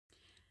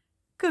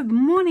Good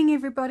morning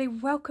everybody,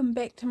 welcome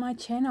back to my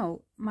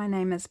channel. My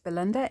name is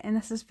Belinda and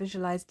this is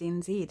Visualized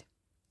NZ.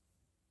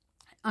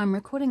 I'm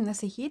recording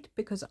this ahead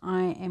because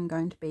I am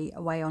going to be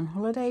away on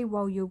holiday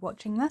while you're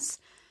watching this.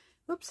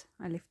 Whoops,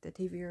 I left the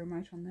TV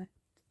remote on the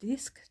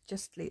desk,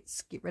 just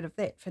let's get rid of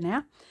that for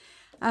now.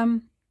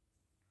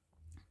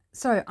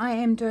 So I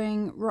am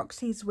doing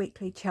Roxys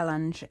Weekly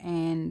Challenge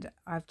and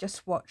I've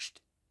just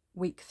watched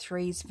week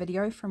 3's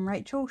video from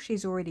Rachel.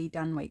 She's already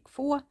done week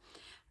 4,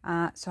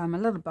 so I'm a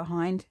little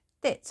behind.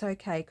 That's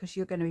okay because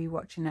you're going to be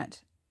watching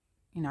it,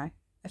 you know,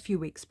 a few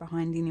weeks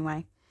behind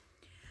anyway.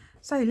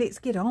 So let's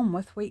get on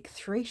with week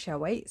 3, shall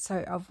we?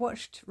 So I've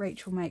watched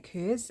Rachel make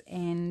hers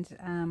and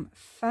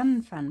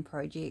fun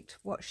project.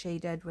 What she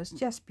did was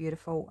just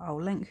beautiful.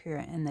 I'll link her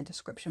in the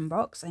description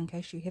box in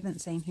case you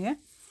haven't seen her.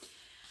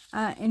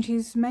 And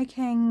she's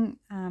making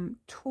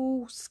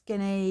tall,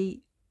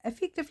 skinny,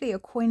 effectively a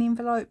coin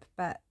envelope,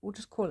 but we'll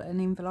just call it an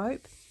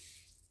envelope.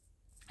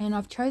 And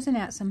I've chosen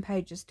out some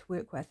pages to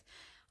work with.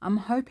 I'm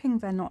hoping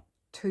they're not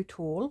too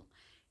tall,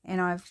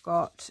 and I've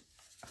got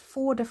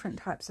 4 different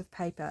types of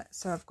paper.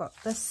 So I've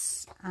got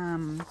this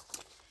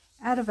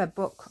out of a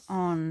book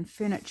on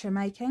furniture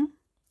making,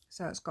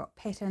 so it's got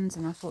patterns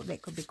and I thought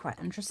that could be quite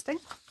interesting.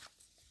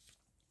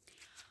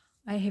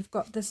 I have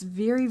got this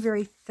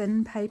very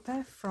thin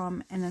paper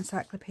from an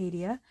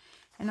encyclopedia,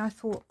 and I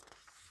thought,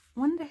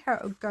 wonder how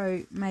it would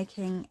go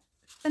making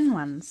thin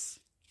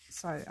ones,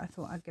 so I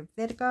thought I'd give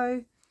that a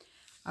go.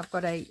 I've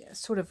got a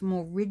sort of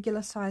more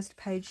regular sized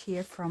page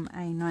here from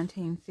a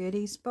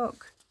 1930s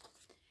book.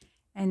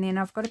 And then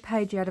I've got a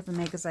page out of a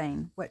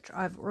magazine, which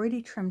I've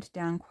already trimmed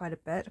down quite a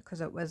bit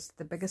because it was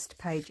the biggest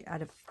page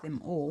out of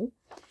them all.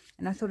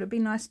 And I thought it'd be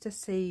nice to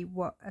see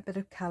what a bit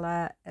of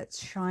colour,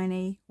 it's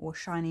shiny or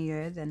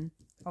shinier than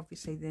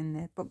obviously than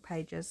the book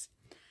pages.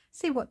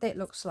 See what that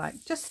looks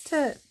like, just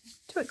to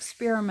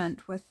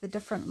experiment with the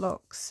different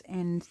looks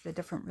and the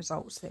different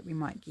results that we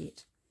might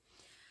get.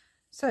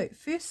 So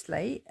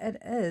firstly, it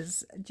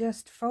is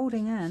just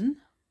folding in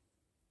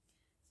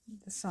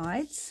the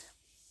sides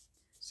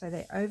so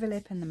they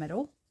overlap in the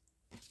middle.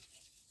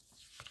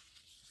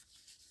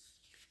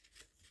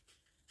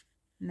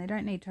 And they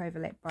don't need to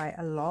overlap by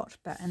a lot,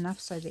 but enough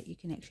so that you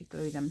can actually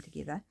glue them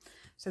together.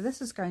 So this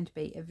is going to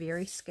be a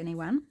very skinny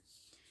one.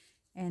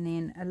 And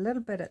then a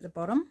little bit at the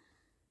bottom,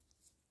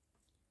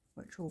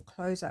 which will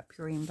close up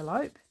your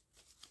envelope.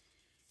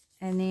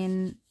 And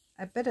then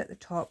a bit at the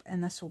top,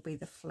 and this will be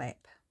the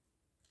flap.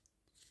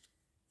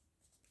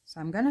 So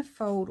I'm going to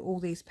fold all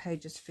these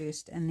pages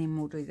first, and then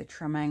we'll do the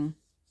trimming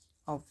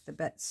of the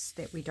bits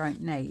that we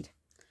don't need.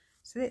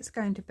 So that's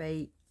going to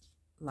be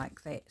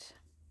like that.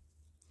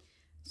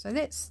 So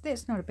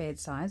that's not a bad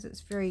size. It's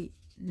very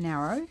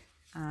narrow,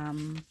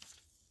 and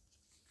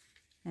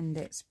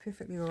that's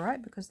perfectly all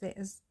right because that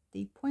is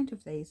the point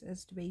of these,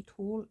 is to be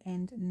tall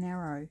and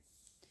narrow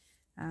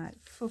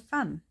for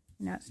fun.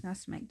 You know, it's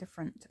nice to make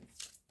different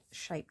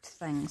shaped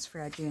things for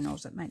our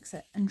journals. It makes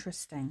it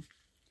interesting,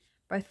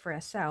 both for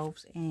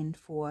ourselves and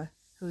for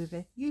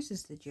whoever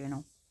uses the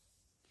journal.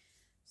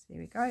 So there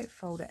we go,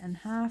 fold it in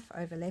half,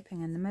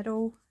 overlapping in the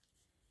middle.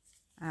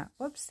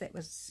 Whoops, that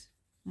was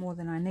more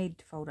than I need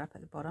to fold up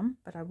at the bottom,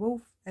 but I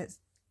will,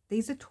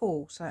 these are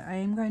tall, so I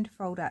am going to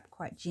fold up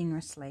quite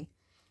generously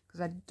because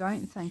I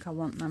don't think I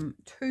want them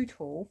too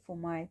tall for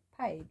my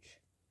page.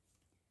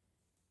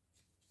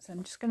 So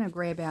I'm just going to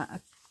grab out,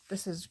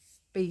 this is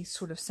be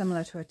sort of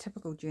similar to a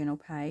typical journal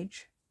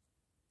page.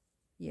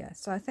 Yeah,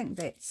 so I think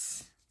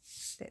that's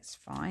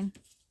fine,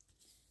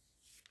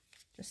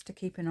 just to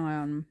keep an eye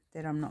on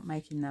that I'm not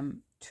making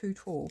them too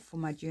tall for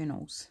my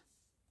journals,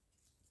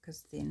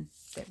 because then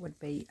that would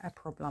be a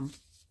problem.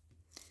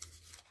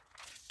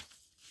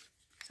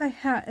 So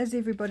how is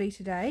everybody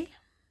today?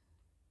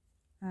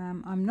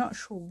 I'm not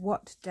sure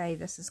what day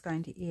this is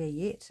going to air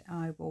yet.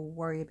 I will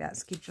worry about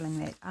scheduling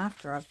that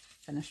after I've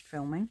finished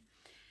filming.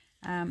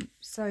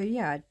 So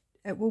yeah,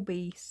 it will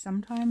be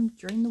sometime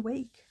during the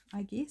week,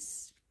 I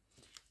guess.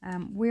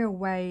 We're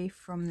away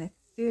from the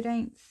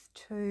 13th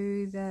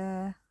to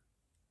the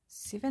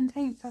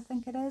 17th, I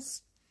think it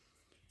is.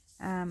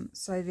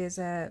 So there's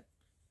a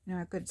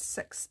good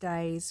 6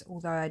 days,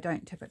 although I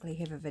don't typically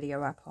have a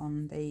video up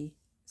on the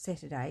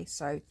Saturday.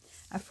 So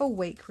a full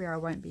week where I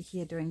won't be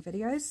here doing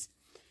videos.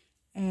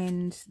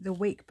 And the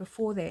week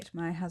before that,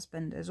 my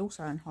husband is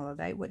also on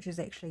holiday, which is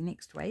actually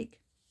next week.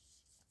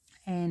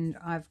 And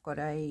I've got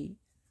a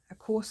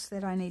course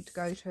that I need to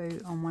go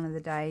to on one of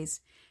the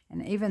days.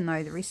 And even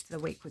though the rest of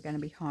the week we're going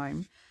to be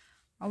home,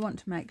 I want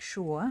to make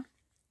sure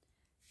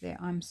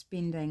that I'm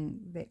spending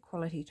that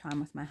quality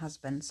time with my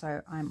husband.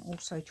 So I'm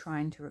also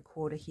trying to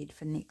record ahead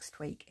for next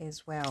week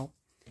as well.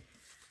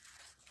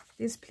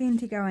 There's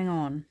plenty going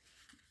on.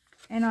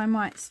 And I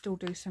might still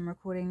do some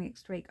recording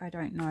next week, I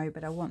don't know,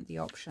 but I want the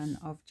option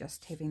of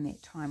just having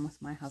that time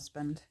with my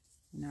husband,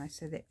 you know,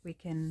 so that we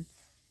can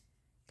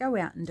go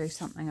out and do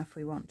something if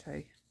we want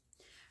to.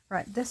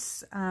 Right,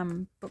 this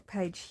book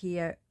page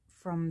here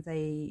from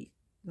the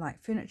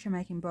furniture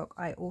making book,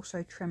 I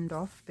also trimmed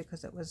off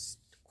because it was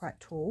quite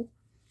tall.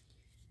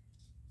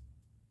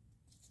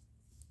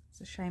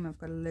 It's a shame I've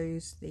got to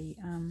lose the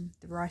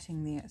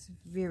writing there. It's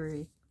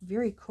very,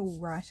 very cool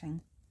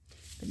writing.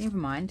 But never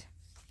mind.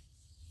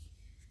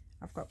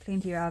 I've got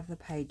plenty of other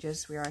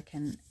pages where I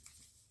can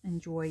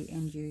enjoy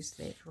and use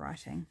that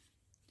writing.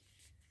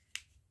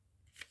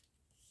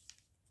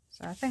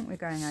 So I think we're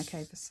going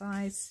okay for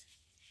size.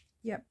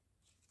 Yep,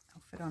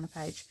 I'll fit on a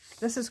page.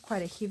 This is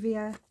quite a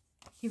heavier,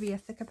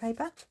 thicker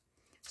paper.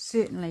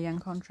 Certainly in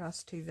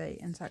contrast to the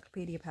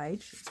encyclopedia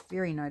page. It's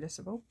very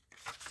noticeable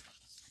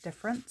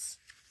difference.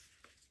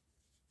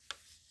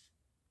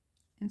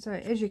 And so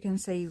as you can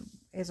see,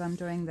 as I'm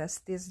doing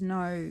this, there's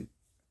no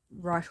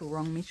right or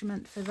wrong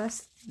measurement for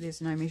this. There's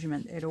no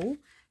measurement at all,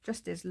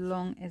 just as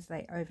long as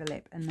they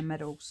overlap in the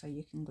middle so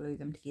you can glue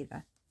them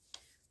together.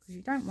 Because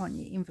you don't want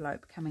your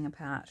envelope coming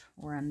apart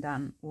or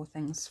undone, or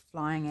things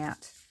flying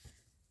out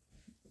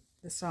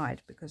the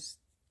side because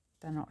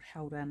they're not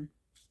held in.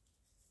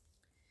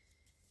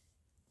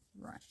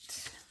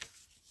 Right,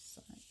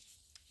 so,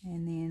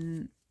 and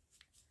then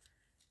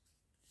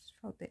just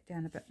fold that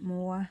down a bit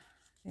more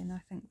than I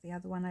think the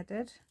other one I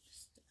did.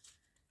 Just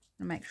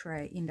to make sure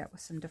I end up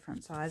with some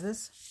different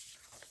sizes.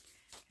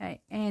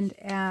 Okay, and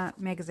our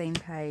magazine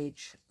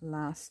page,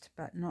 last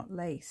but not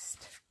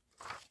least.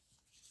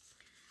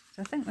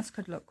 So I think this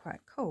could look quite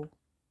cool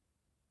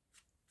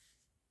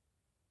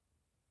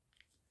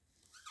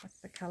with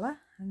the colour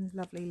and the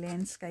lovely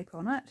landscape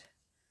on it.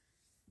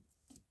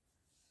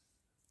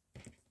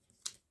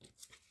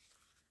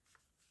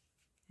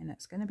 And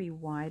it's going to be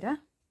wider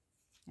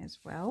as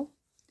well.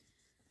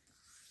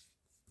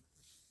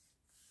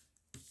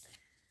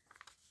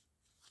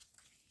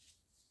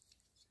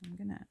 So I'm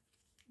going to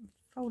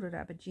fold it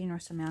up a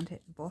generous amount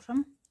at the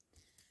bottom,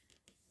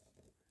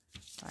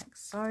 like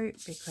so,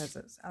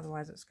 because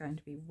otherwise it's going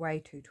to be way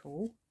too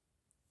tall.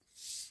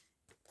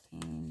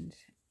 And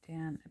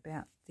down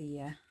about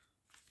there.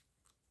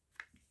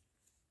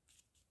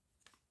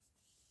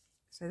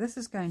 So this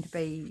is going to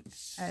be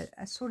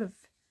a sort of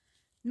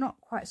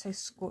not quite so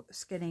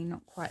skinny,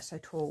 not quite so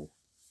tall.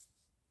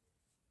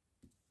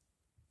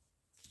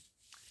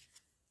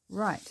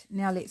 Right,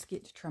 now let's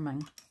get to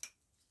trimming.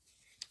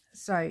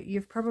 So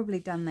you've probably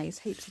done these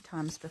heaps of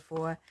times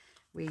before,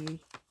 where you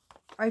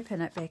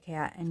open it back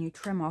out and you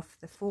trim off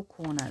the four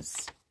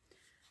corners.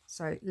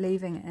 So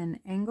leaving an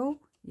angle,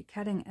 you're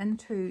cutting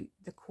into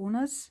the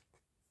corners,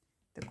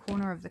 the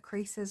corner of the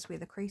creases where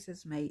the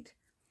creases meet,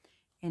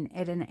 and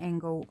add an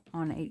angle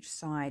on each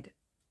side,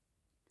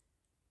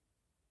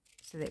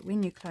 so that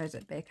when you close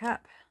it back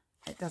up,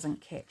 it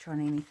doesn't catch on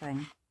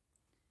anything.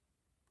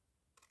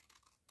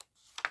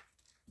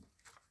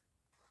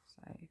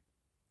 So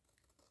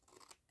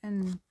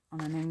in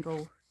on an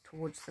angle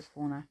towards the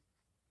corner.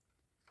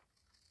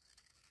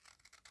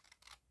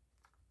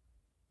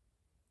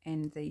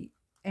 And the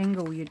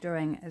angle you're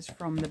doing is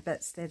from the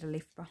bits that are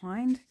left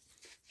behind,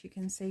 if you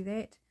can see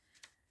that.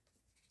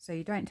 So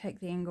you don't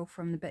take the angle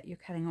from the bit you're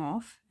cutting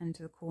off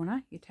into the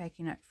corner, you're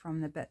taking it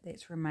from the bit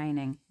that's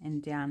remaining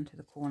and down to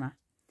the corner.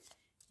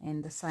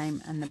 And the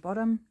same in the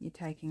bottom, you're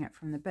taking it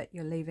from the bit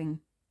you're leaving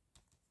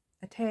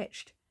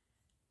attached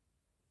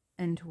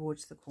in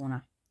towards the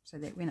corner, so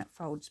that when it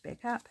folds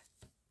back up,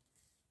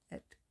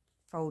 it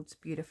folds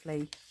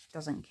beautifully,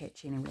 doesn't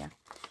catch anywhere.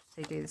 So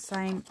you do the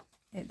same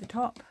at the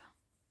top.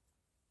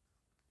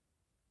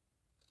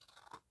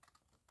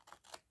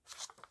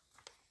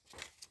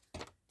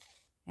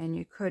 And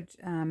you could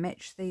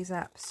match these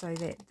up so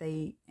that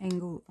the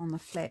angle on the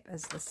flap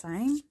is the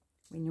same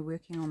when you're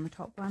working on the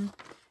top one.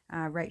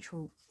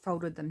 Rachel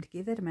folded them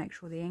together to make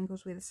sure the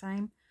angles were the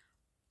same.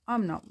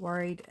 I'm not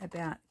worried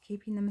about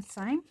keeping them the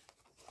same,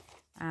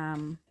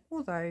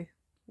 although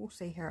we'll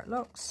see how it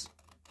looks.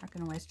 I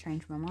can always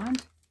change my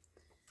mind.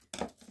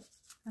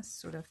 That's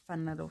sort of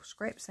fun little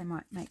scraps. They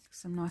might make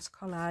some nice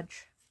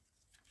collage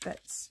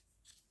bits.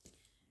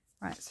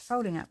 Right, so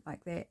folding up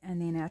like that,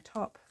 and then our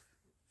top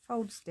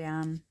folds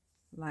down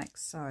like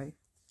so.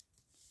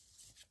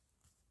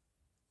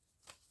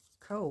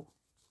 Cool.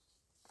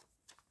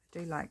 I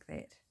do like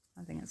that.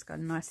 I think it's got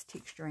a nice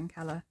texture and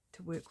colour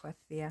to work with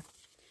there.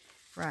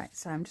 Right,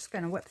 so I'm just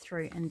going to whip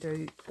through and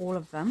do all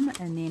of them,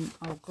 and then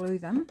I'll glue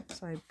them.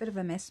 So a bit of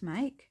a mess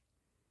make.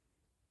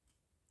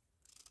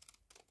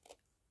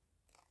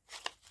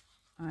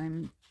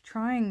 I'm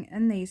trying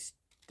in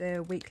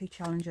the weekly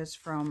challenges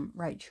from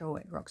Rachel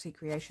at Roxy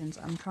Creations,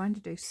 I'm trying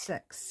to do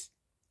 6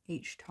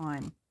 each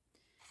time.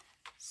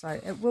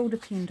 So it will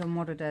depend on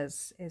what it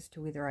is as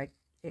to whether I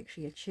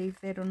actually achieve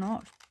that or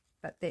not,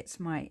 but that's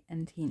my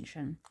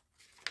intention,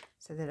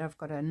 so that I've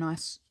got a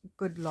nice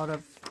good lot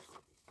of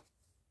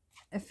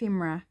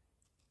ephemera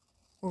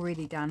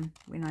already done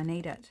when I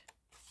need it.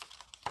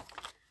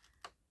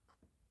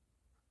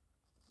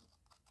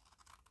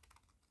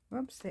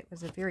 Whoops, that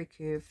was a very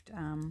curved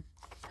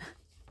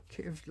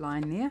curved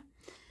line there.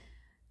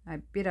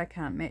 I bet I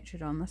can't match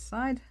it on this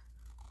side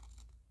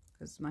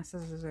because my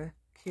scissors are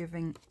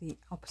curving the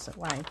opposite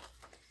way.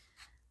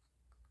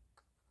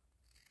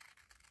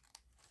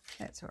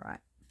 That's alright,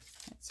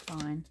 that's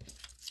fine.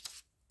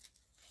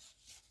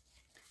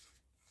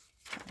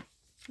 So,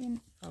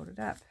 then fold it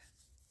up.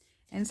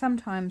 And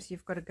sometimes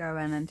you've got to go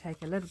in and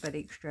take a little bit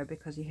extra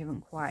because you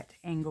haven't quite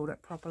angled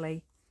it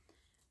properly.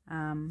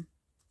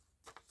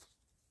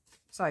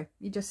 So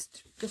you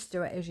just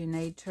do it as you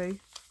need to.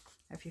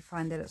 If you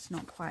find that it's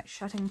not quite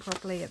shutting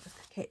properly, if it's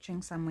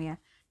catching somewhere,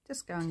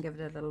 just go and give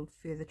it a little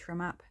further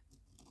trim up.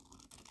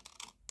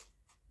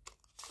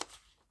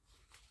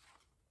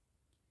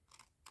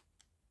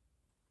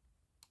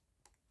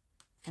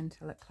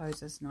 Until it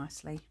closes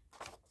nicely.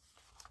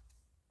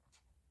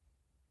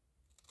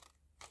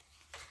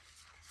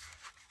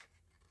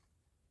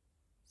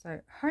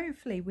 So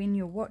hopefully when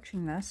you're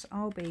watching this,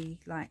 I'll be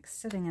like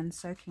sitting and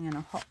soaking in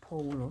a hot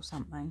pool or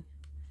something.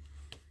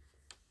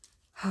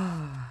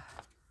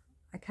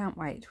 I can't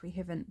wait. We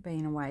haven't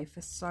been away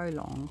for so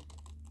long.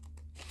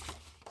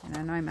 And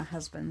I know my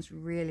husband's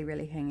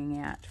really hanging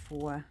out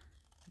for a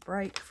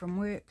break from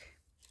work.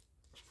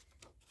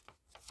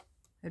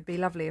 It'd be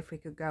lovely if we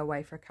could go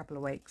away for a couple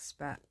of weeks,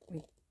 but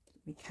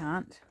we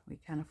can't. We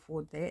can't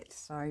afford that.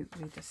 So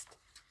we're just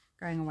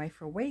going away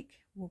for a week.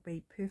 Will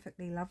be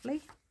perfectly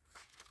lovely.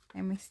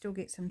 And we still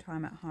get some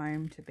time at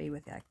home to be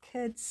with our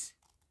kids,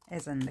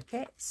 as in the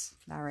cats.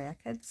 They're our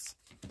kids.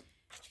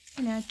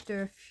 You know,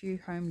 do a few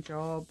home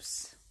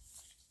jobs.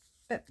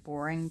 Bit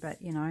boring,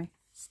 but you know,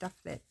 stuff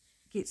that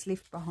gets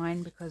left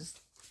behind because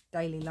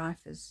daily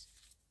life is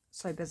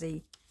so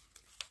busy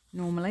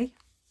normally.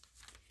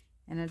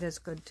 And it is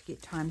good to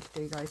get time to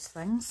do those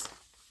things.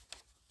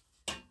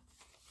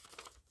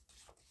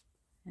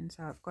 And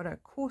so I've got a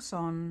course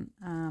on,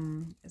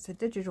 it's a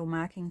digital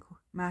marketing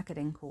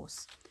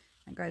course.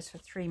 It goes for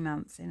 3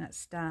 months and it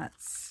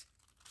starts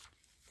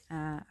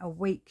a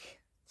week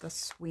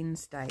this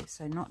Wednesday.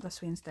 So not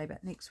this Wednesday,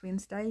 but next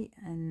Wednesday,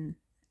 and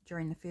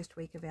during the first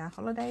week of our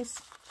holidays.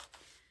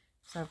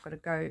 So I've got to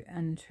go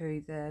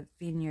into the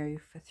venue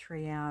for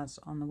 3 hours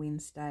on the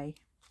Wednesday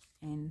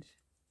and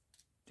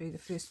do the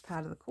first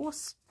part of the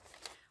course,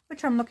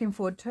 which I'm looking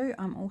forward to.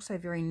 I'm also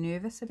very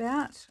nervous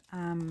about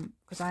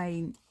because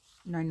I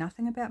know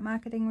nothing about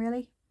marketing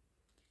really.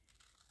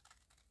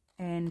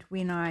 And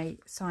when I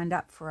signed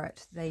up for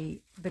it,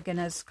 the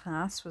beginners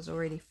class was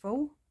already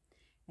full.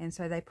 And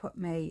so they put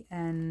me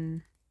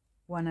in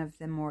one of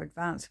the more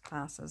advanced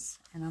classes.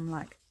 And I'm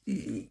like,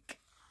 eek.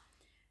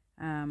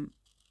 I'm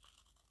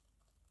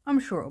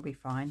sure it'll be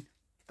fine.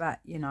 But,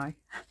 you know,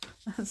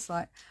 it's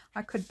like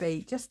I could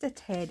be just a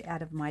tad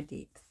out of my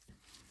depth.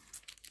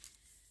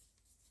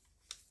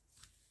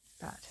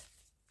 But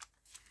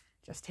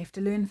just have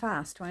to learn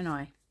fast, won't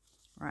I?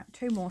 Right,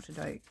 2 more to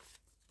do.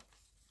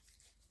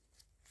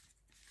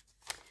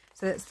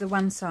 So that's the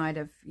one side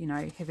of, you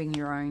know, having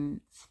your own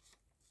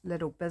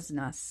little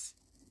business.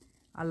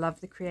 I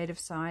love the creative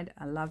side.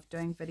 I love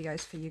doing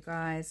videos for you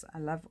guys. I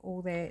love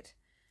all that.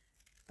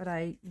 But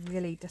I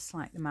really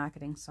dislike the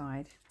marketing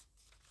side.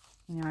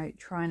 You know,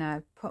 trying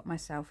to put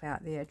myself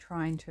out there,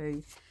 trying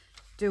to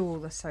do all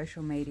the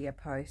social media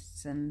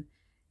posts and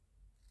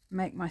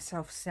make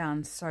myself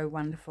sound so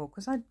wonderful.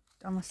 Because I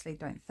honestly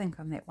don't think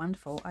I'm that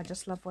wonderful. I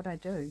just love what I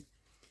do.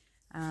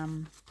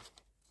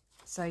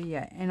 So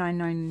yeah, and I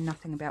know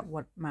nothing about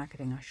what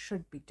marketing I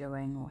should be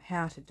doing or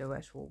how to do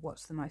it or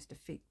what's the most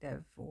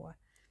effective,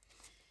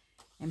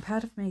 and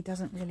part of me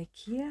doesn't really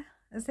care.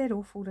 Is that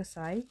awful to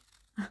say?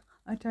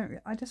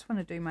 I just want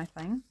to do my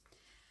thing.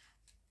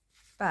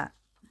 But,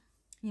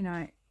 you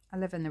know, I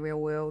live in the real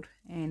world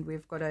and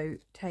we've got to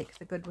take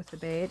the good with the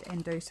bad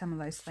and do some of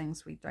those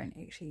things we don't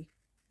actually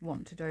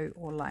want to do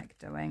or like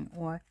doing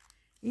or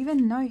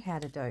even know how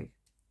to do.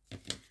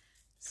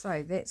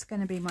 So that's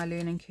going to be my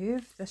learning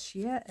curve this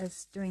year,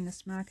 is doing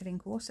this marketing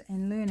course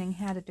and learning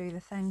how to do the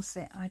things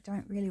that I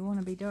don't really want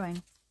to be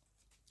doing.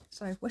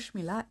 So wish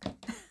me luck.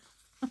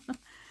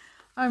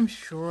 I'm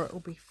sure it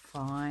will be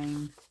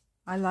fine.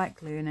 I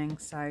like learning,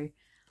 so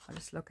I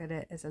just look at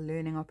it as a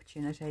learning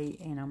opportunity,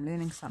 and I'm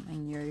learning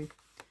something new,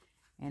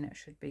 and it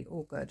should be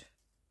all good.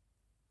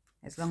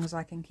 As long as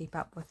I can keep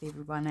up with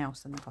everyone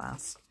else in the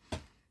class.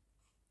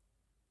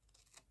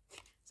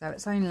 So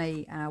it's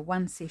only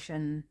one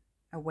session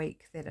a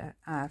week,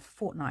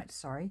 fortnight,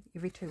 sorry.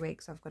 Every 2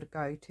 weeks I've got to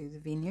go to the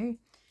venue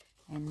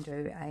and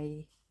do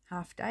a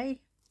half day,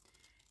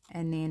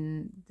 and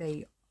then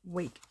the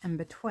week in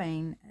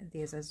between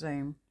there's a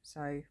Zoom.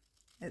 So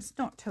it's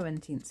not too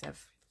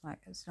intensive, like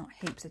it's not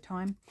heaps of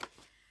time.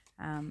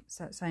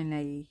 So it's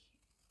only,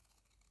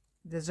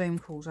 the Zoom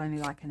call's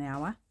only like an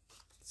hour,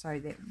 so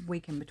that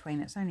week in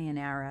between it's only an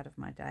hour out of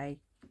my day.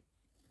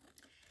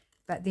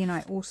 But then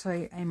I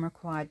also am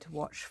required to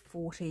watch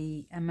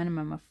a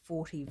minimum of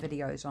 40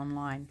 videos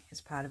online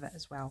as part of it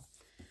as well,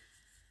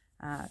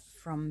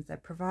 from the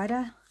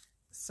provider.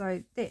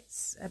 So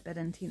that's a bit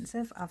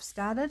intensive.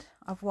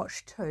 I've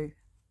watched 2.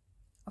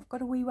 I've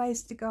got a wee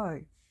ways to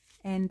go,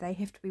 and they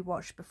have to be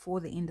watched before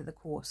the end of the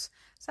course.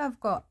 So I've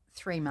got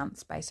 3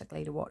 months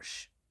basically to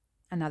watch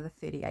another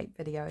 38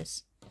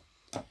 videos.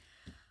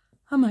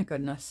 Oh my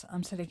goodness,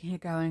 I'm sitting here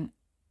going,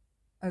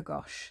 oh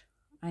gosh.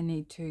 I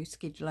need to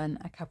schedule in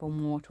a couple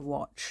more to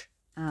watch,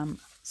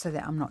 so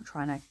that I'm not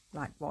trying to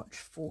like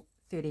watch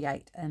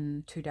 38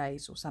 in 2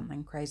 days or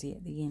something crazy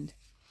at the end.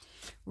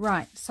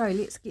 Right, so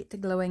let's get to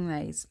gluing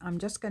these. I'm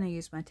just going to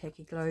use my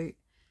tacky glue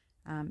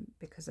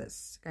because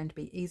it's going to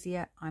be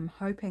easier. I'm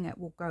hoping it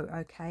will go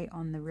okay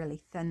on the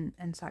really thin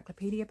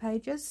encyclopedia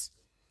pages.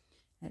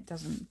 It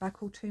doesn't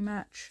buckle too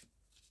much.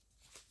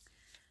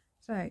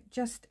 So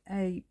just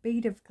a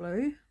bead of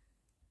glue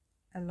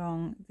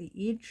along the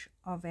edge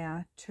of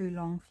our two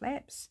long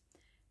flaps,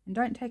 and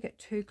don't take it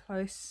too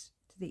close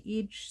to the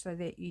edge so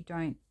that you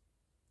don't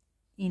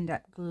end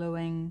up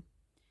gluing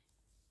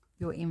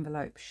your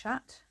envelope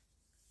shut,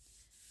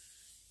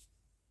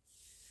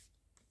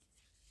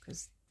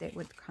 because that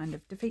would kind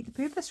of defeat the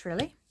purpose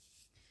really.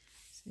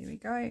 So there we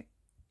go.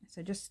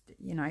 So just,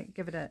 you know,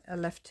 give it a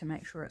lift to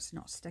make sure it's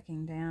not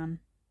sticking down.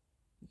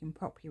 You can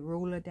pop your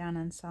ruler down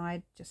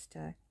inside just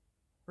to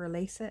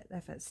release it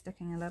if it's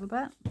sticking a little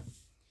bit,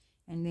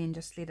 and then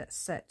just let it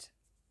sit,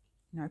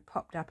 you know,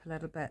 popped up a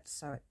little bit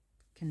so it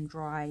can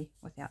dry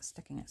without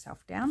sticking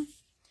itself down.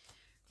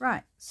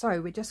 Right,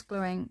 so we're just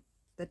gluing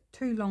the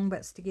two long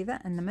bits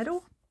together in the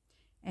middle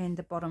and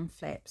the bottom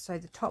flap. So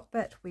the top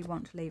bit we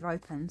want to leave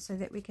open so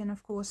that we can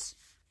of course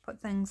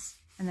put things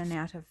in and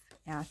out of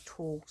our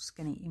tall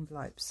skinny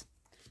envelopes.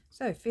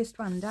 So first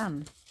one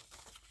done.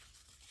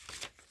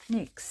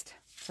 Next,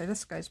 so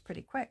this goes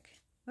pretty quick.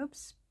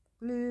 Oops,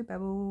 glue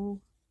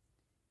bubble,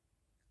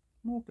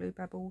 more glue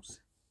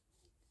bubbles.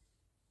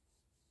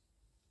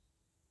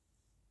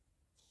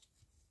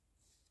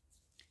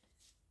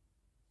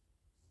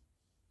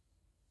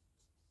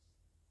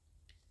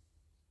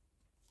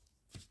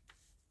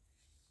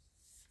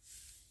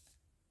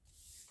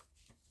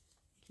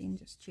 Again,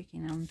 just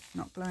checking on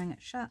not blowing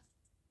it shut.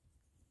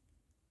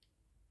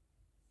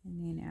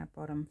 And then our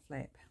bottom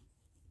flap.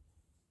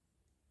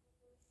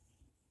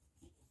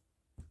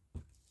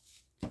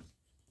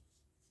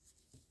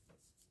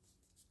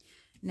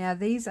 Now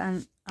these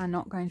are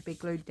not going to be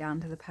glued down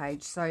to the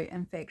page, so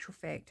in factual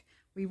fact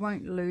we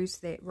won't lose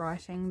that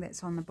writing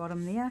that's on the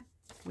bottom there.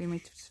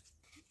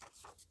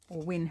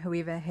 When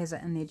whoever has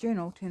it in their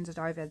journal turns it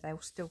over,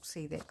 they'll still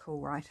see that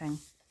cool writing.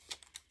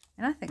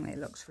 And I think that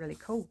looks really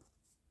cool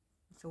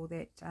with all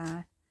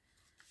that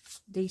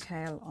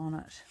detail on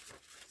it.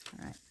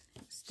 Alright,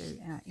 let's do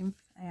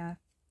our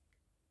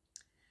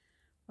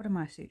what am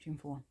I searching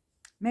for?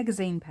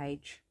 Magazine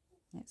page.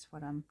 That's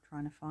what I'm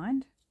trying to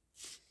find.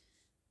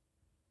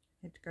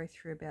 I had to go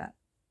through about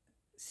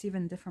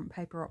 7 different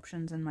paper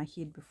options in my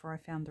head before I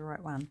found the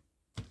right one.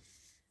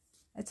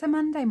 It's a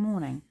Monday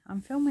morning.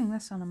 I'm filming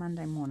this on a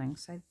Monday morning,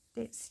 so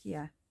that's,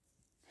 yeah,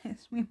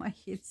 that's where my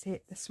head's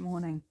at this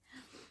morning.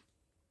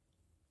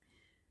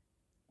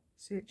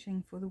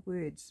 Searching for the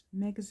words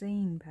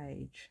magazine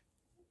page.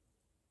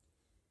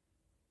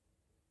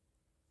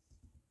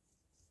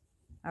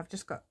 I've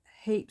just got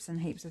heaps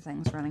and heaps of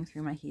things running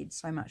through my head.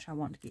 So much I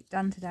want to get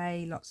done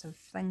today. Lots of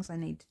things I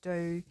need to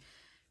do.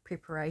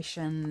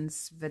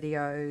 Preparations,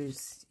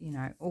 videos, you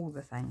know, all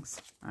the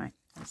things. Right,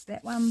 that's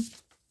that one.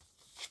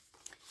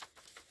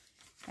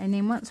 And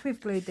then once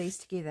we've glued these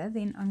together,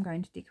 then I'm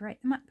going to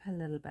decorate them up a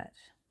little bit.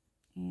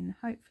 And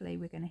hopefully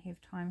we're going to have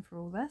time for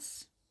all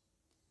this.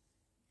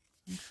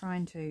 I'm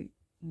trying to,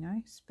 you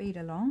know, speed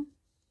along.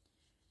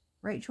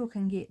 Rachel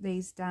can get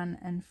these done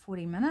in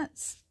 40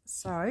 minutes,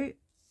 so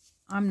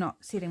I'm not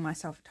setting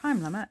myself a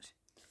time limit,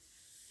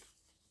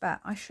 but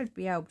I should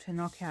be able to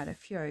knock out a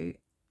few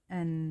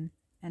in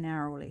an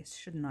hour or less,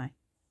 shouldn't I?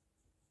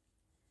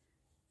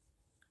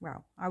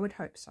 Well, I would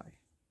hope so.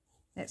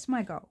 That's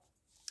my goal.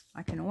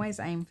 I can always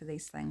aim for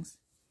these things.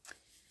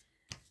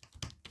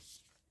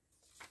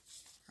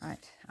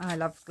 Right, I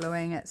love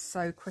gluing. It's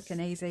so quick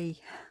and easy.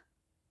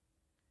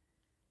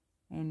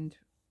 And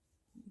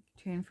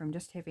turn from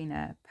just having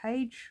a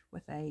page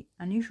with an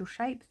unusual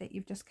shape that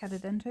you've just cut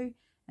it into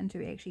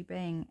actually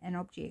being an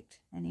object,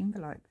 an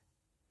envelope.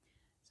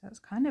 So it's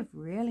kind of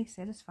really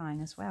satisfying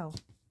as well.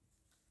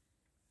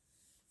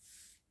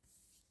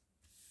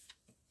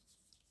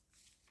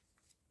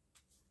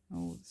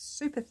 Oh,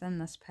 super thin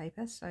this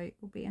paper, so it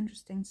will be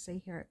interesting to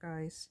see how it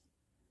goes.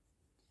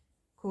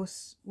 Of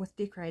course, with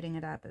decorating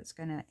it up, it's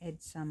going to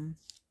add some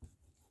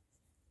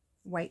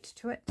weight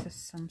to it, to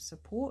some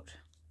support.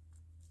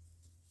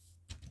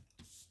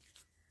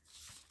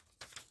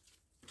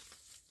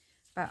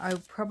 But I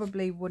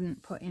probably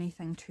wouldn't put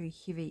anything too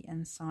heavy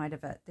inside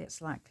of it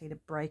that's likely to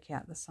break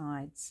out the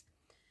sides.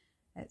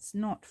 It's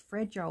not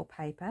fragile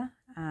paper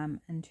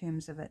in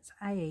terms of its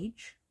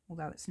age,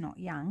 although it's not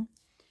young.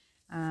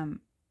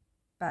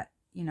 But,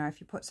 you know,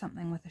 if you put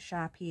something with a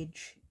sharp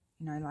edge,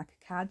 you know, like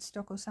a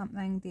cardstock or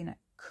something, then it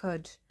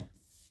could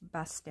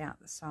bust out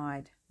the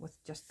side with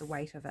just the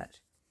weight of it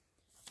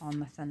on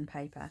the thin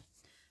paper.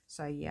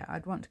 So, yeah,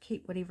 I'd want to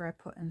keep whatever I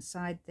put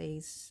inside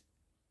these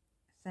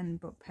thin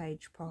book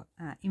page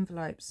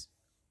envelopes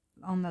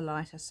on the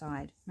lighter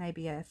side.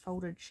 Maybe a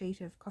folded sheet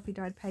of coffee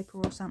dyed paper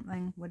or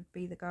something would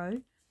be the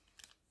go,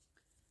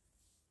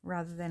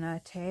 rather than a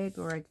tag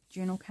or a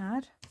journal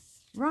card.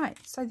 Right,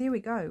 so there we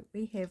go.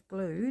 We have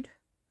glued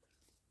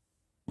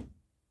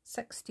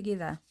 6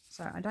 together.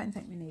 So I don't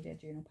think we need a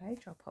journal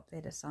page. I'll pop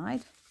that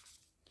aside.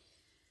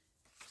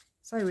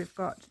 So we've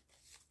got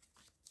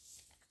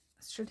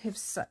should have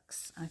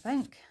 6, I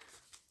think.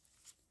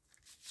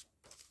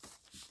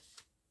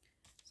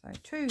 So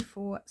 2,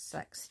 4,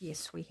 6.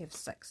 Yes, we have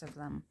 6 of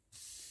them.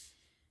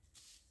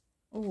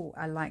 Oh,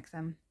 I like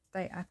them.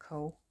 They are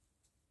cool.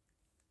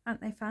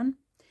 Aren't they fun?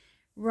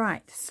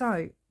 Right,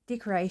 so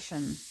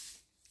decoration.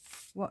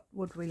 What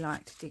would we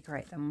like to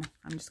decorate them?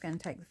 I'm just going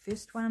to take the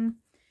first one.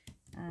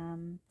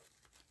 And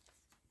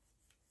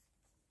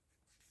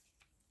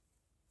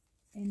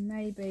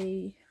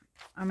maybe,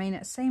 I mean,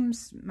 it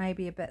seems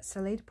maybe a bit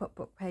silly to put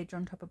book page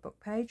on top of book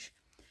page,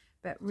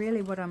 but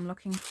really what I'm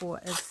looking for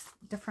is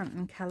different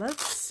in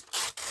colours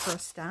for a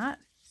start.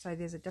 So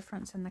there's a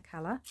difference in the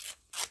colour,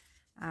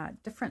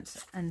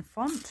 difference in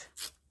font,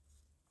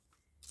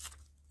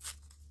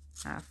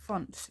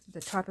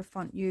 the type of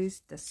font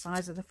used, the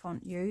size of the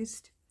font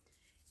used,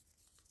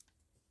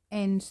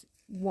 and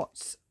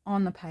what's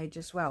on the page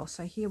as well.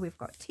 So here we've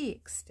got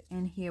text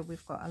and here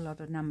we've got a lot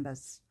of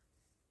numbers.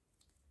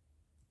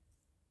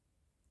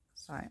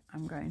 So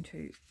I'm going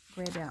to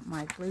grab out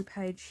my glue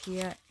page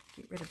here,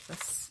 get rid of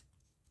this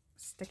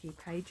sticky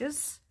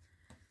pages.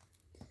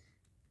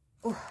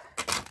 Oh.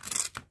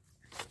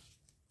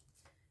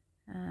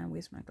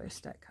 Where's my glue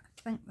stick?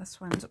 I think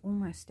this one's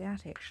almost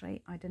out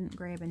actually. I didn't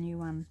grab a new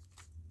one.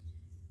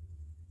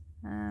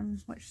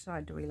 Which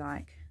side do we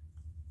like?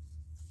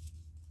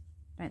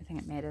 Don't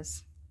think it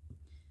matters.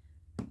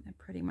 I think they're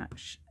pretty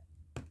much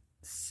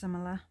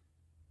similar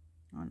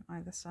on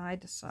either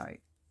side, so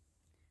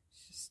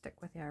let's just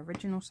stick with our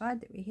original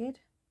side that we had.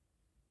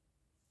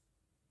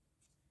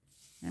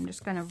 I'm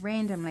just going to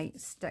randomly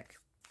stick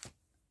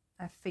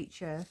a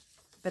feature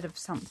bit of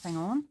something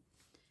on.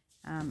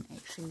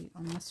 Actually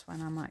on this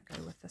one I might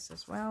go with this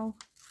as well.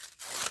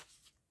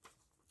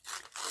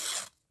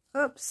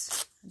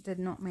 Oops, I did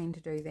not mean to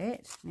do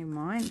that, never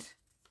mind.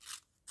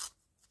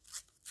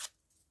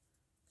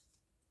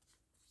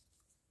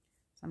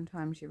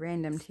 Sometimes your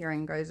random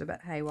tearing goes a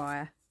bit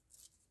haywire.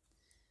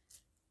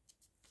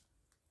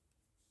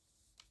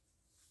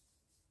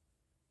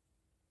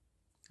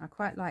 I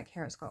quite like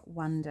how it's got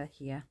wonder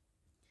here,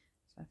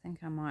 so I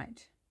think I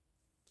might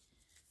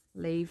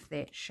leave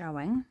that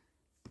showing.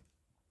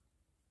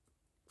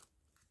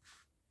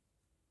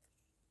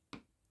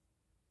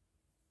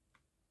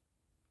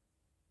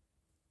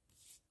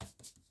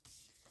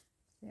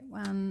 That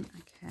one,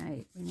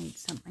 okay, we need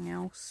something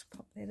else,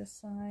 pop that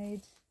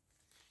aside.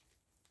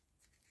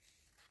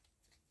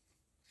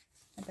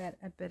 About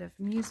a bit of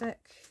music.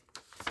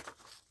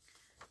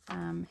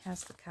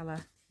 How's the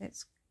colour?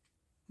 That's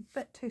a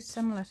bit too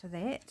similar to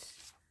that.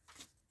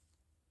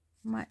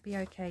 Might be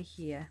okay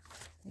here.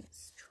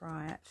 Let's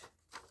try it.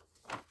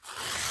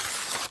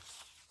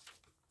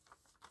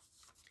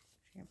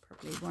 I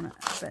probably want it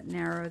a bit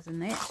narrower than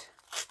that.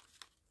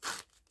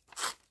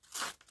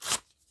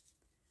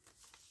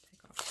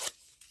 Take off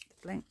the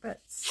blank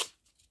bits.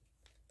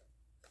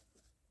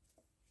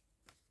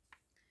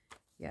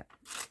 Yep,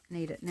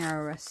 need it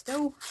narrower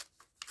still.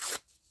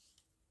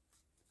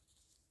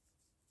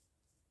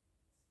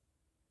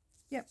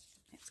 Yep,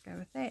 let's go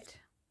with that.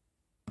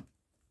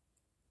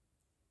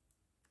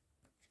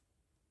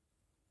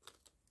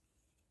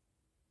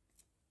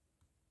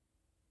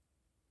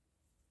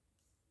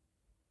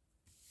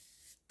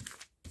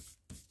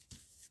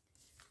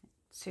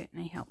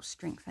 Certainly helps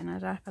strengthen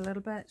it up a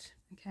little bit.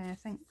 Okay, I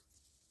think,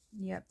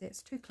 yep,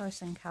 that's too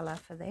close in colour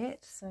for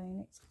that. So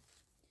let's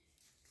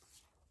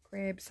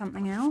grab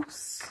something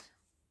else.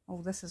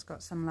 Oh, this has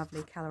got some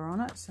lovely colour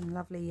on it, some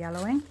lovely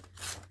yellowing.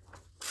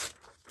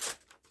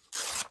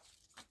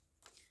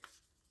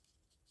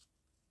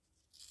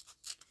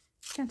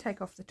 Just going to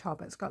take off the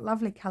top. It's got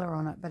lovely colour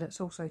on it, but it's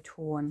also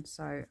torn,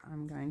 so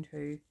I'm going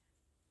to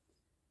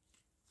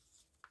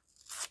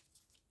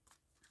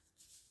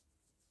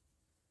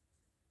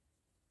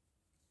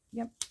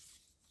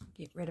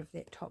get rid of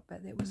that top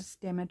bit that was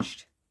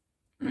damaged.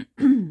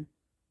 Oh,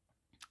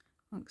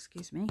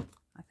 excuse me,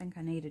 I think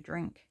I need a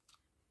drink.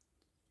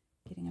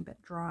 Getting a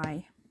bit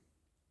dry.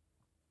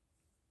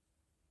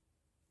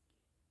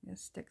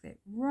 Just stick that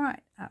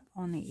right up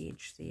on the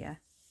edge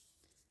there.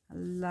 I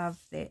love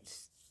that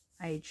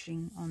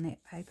aging on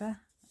that paper.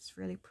 It's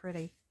really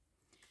pretty.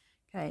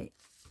 Okay,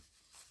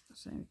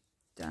 so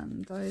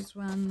done those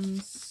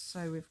ones.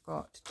 So we've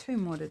got 2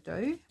 more to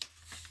do.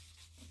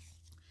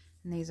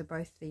 And these are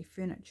both the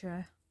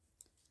furniture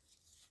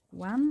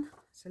one.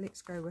 So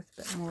let's go with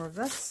a bit more of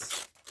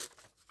this.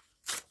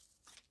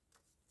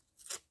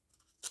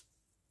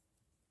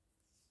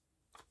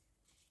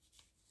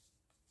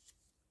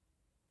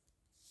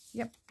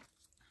 Yep,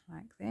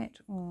 like that.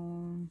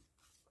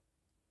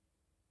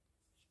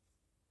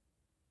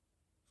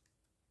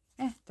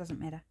 Doesn't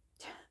matter.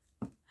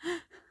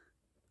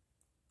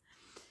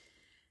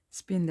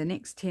 Spend the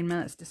next 10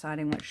 minutes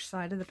deciding which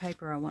side of the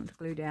paper I want to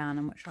glue down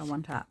and which I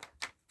want up.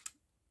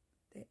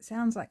 That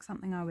sounds like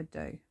something I would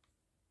do.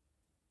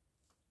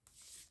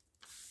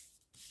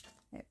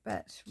 That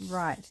bit.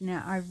 Right,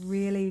 now I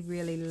really,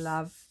 really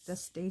love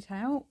this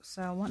detail,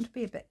 so I want to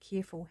be a bit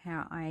careful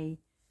how I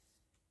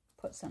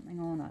put something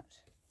on it.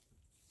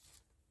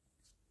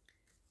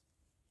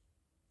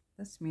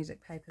 This music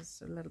paper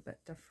is a little bit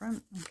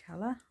different in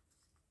colour.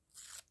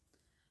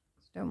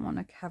 Don't want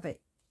to cover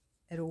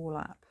it all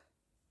up.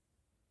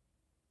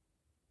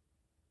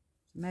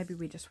 So maybe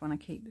we just want to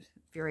keep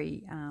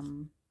very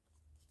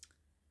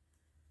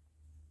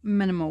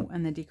minimal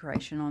in the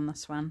decoration on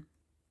this one,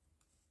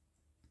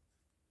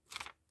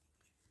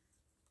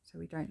 so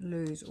we don't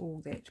lose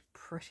all that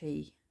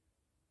pretty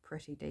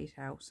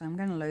detail. So I'm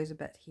going to lose a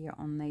bit here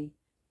on the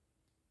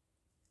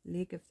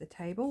leg of the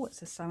table.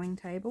 It's a sewing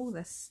table,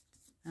 this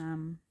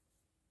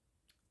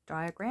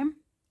diagram,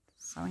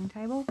 sewing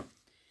table.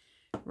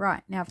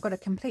 Right, now I've got a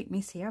complete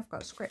mess here. I've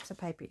got scraps of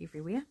paper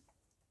everywhere.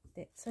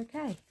 That's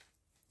okay.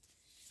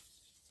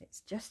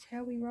 That's just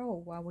how we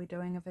roll while we're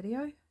doing a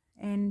video,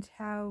 and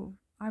how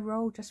I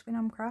roll just when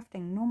I'm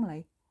crafting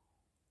normally.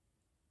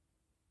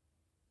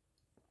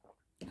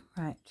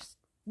 Right, just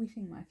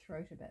wetting my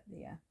throat a bit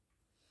there.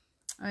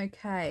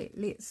 Okay,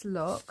 let's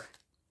look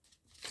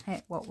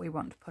at what we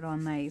want to put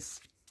on these.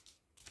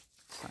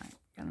 So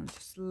I'm going to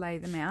just lay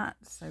them out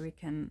so we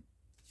can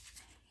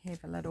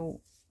have a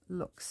little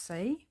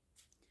look-see.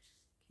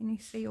 Can you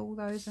see all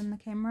those in the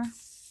camera?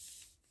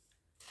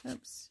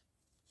 Oops.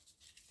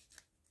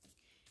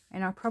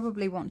 And I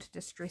probably want to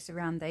distress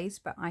around these,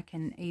 but I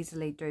can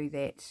easily do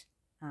that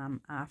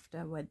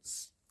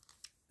afterwards.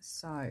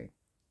 So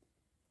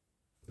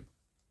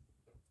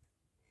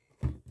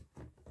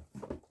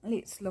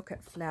let's look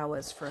at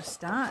flowers for a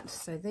start.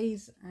 So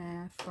these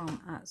are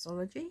from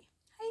Artsology.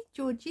 Hey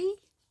Georgie.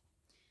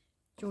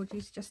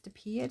 Georgie's just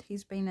appeared.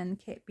 He's been in the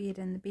cat bed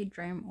in the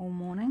bedroom all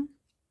morning.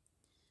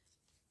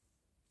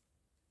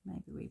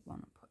 Maybe we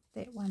want to put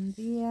that one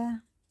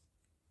there.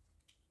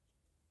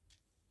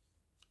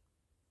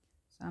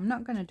 So I'm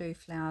not going to do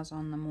flowers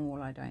on them all,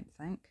 I don't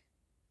think.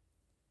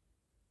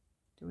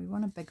 Do we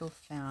want a bigger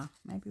flower?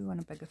 Maybe we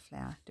want a bigger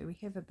flower. Do we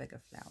have a bigger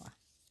flower?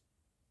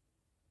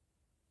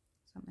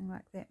 Something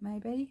like that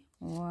maybe.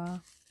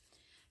 Or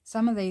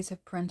some of these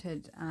have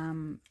printed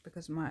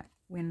because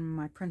when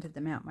I printed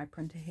them out, my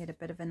printer had a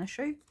bit of an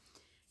issue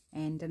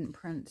and didn't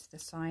print the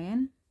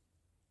cyan.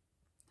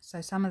 So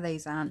some of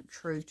these aren't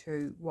true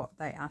to what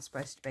they are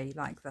supposed to be,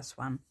 like this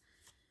one.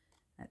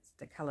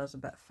 The colour's a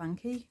bit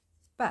funky,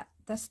 but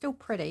they're still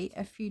pretty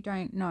if you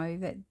don't know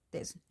that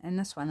there's, and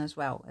this one as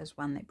well is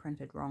one that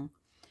printed wrong.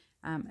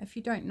 If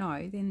you don't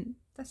know, then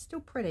they're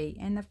still pretty,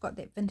 and they've got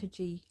that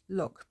vintagey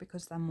look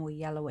because they're more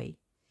yellowy.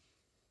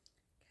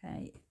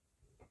 Okay.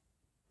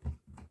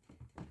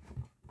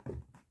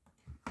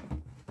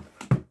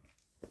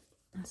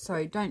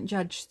 So don't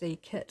judge the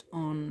kit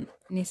on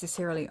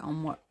necessarily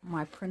on what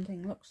my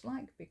printing looks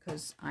like,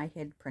 because I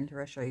had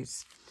printer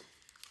issues.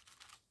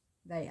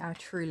 They are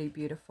truly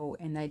beautiful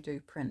and they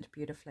do print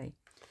beautifully.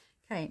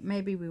 Okay,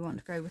 maybe we want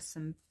to go with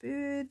some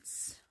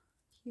birds.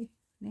 Yeah,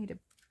 need a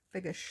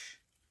biggish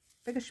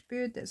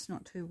bird that's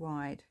not too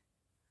wide.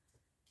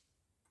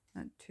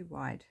 Not too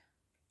wide.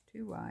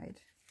 Too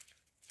wide.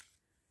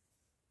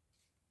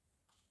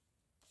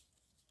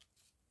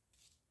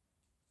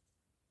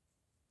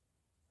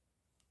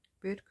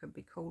 Bird could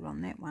be cool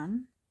on that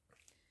one.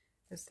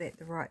 Is that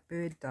the right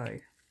bird though?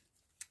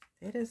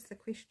 That is the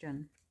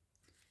question.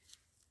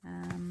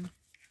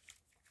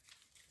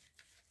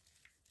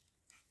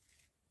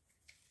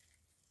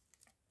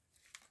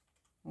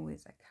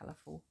 Always a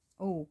colourful.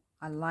 Oh,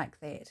 I like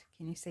that.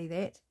 Can you see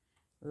that?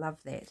 Love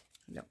that.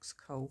 It looks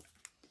cool.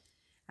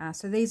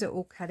 So these are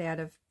all cut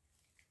out of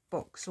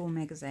books or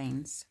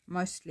magazines.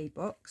 Mostly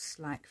books,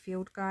 like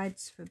field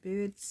guides for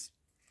birds.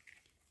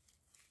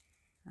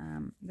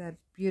 They're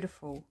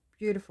beautiful,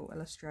 beautiful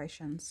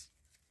illustrations.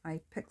 I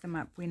pick them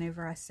up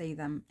whenever I see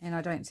them, and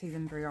I don't see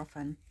them very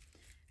often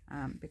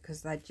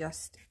because they're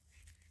just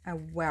a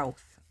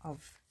wealth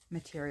of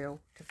material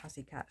to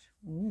fussy cut.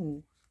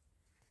 Ooh,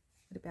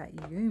 what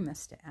about you,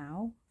 Mr.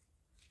 Owl?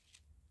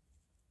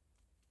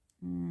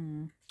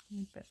 A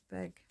bit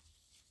big.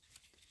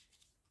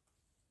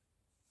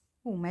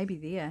 Oh, maybe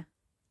there.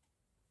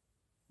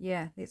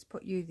 Yeah, let's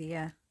put you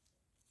there.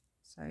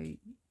 So,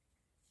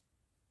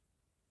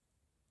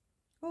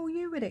 oh,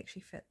 you would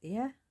actually fit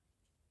there.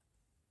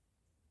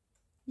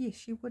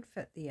 Yes, you would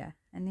fit there.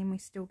 And then we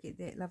still get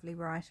that lovely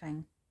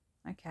writing.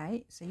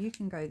 Okay, so you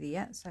can go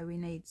there. So we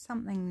need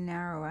something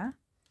narrower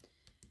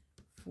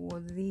for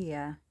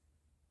there.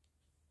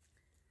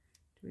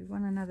 Do we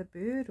want another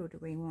bird or do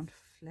we want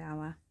a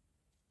flower?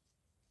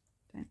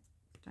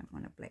 Don't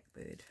want a black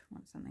bird.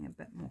 Want something a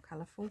bit more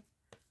colourful.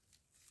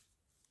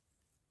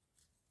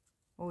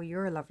 Oh,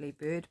 you're a lovely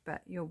bird,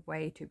 but you're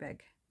way too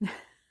big.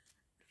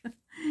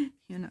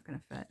 You're not going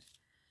to fit.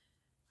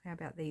 How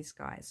about these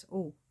guys?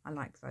 Oh, I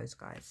like those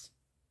guys.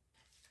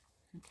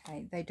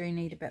 Okay, they do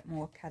need a bit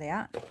more cut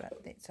out,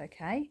 but that's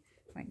okay.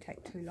 Won't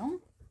take too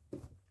long.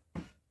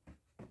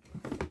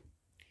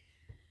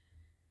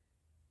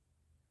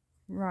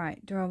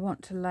 Right, do I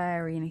want to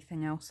layer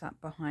anything else up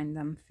behind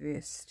them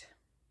first?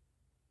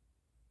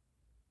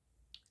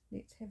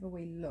 Let's have a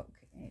wee look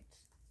at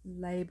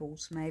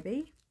labels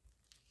maybe,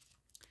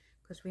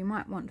 because we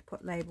might want to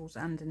put labels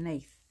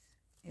underneath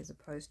as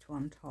opposed to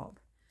on top.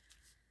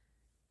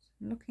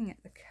 I'm looking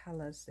at the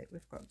colours that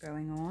we've got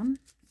going on,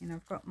 and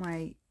I've got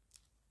my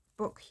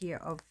book here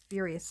of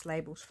various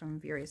labels from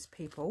various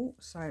people,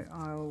 so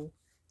I'll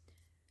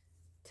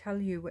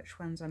tell you which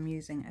ones I'm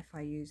using if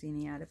I use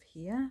any out of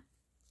here.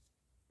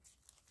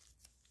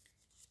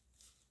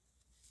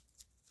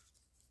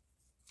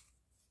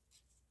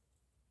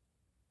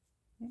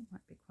 That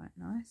might be quite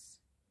nice.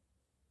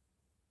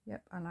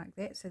 Yep, I like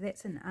that. So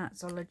that's an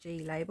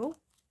Artsology label.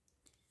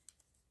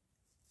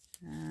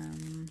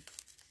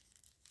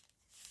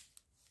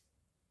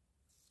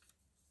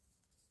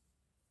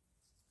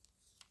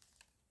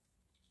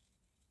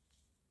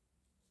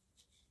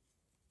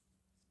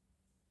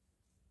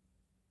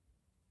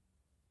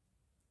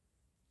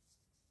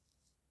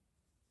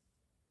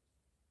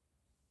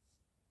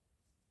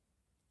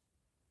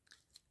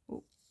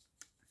 Oh,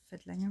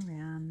 fiddling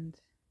around.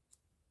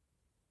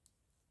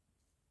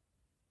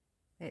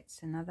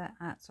 That's another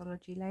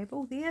Artsology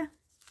label there.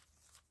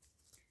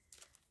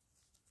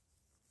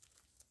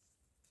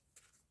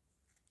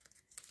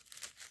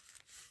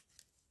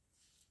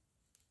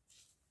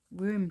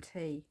 Worm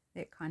tea,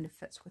 that kind of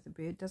fits with a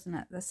bird, doesn't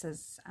it? This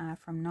is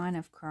from 9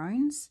 of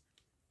Crones.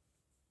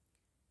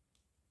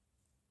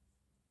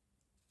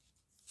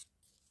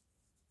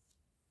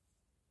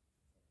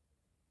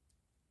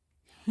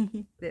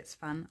 That's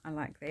fun, I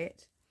like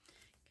that.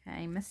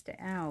 Okay, Mr.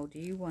 Owl, do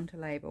you want a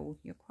label?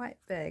 You're quite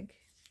big.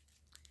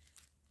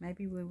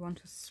 Maybe we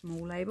want a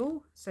small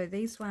label. So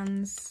these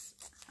ones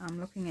I'm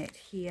looking at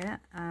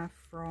here are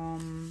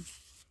from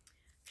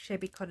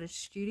Shabby Cottage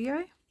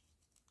Studio.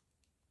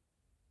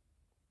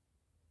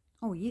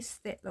 Oh yes,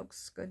 that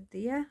looks good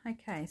there.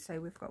 Okay, so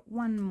we've got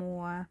one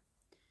more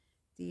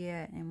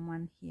there and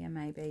one here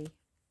maybe.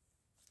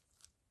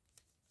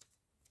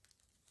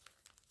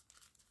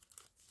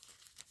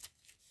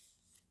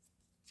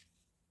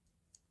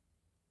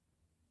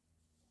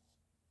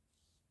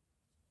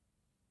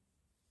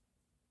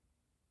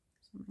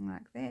 Something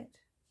like that.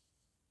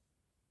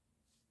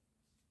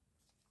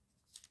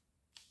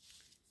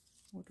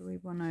 Or do we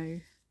want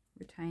to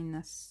retain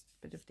this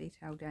bit of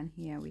detail down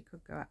here? We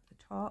could go up the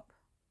top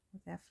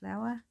with our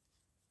flower.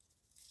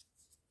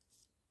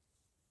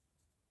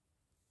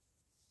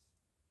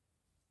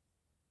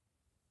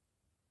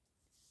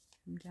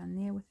 Come down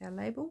there with our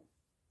label.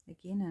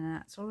 Again, an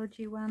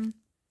Artsology one.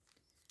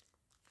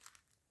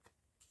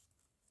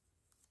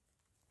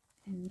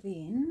 And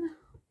then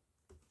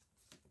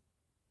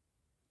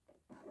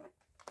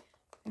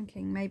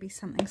thinking maybe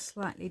something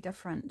slightly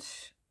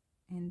different,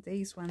 and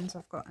these ones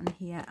I've got in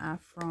here are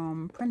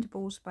from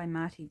Printables by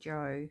Marty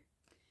Joe,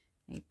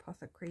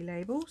 apothecary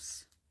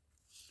labels.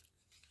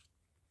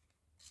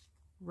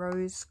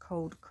 Rose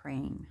Cold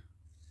Cream.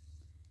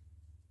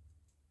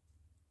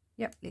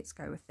 Yep, let's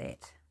go with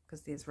that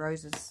because there's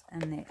roses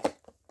in that,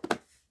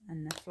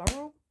 in the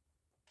floral.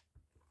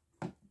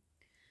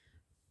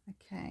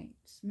 Okay,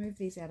 just move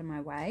these out of my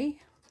way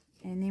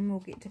and then we'll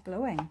get to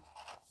gluing.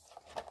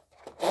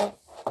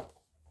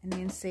 And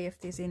then see if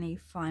there's any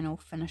final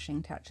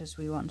finishing touches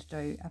we want to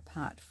do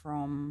apart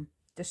from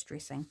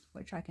distressing,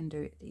 which I can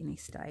do at any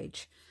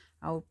stage.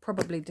 I'll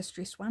probably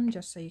distress one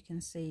just so you can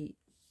see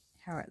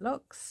how it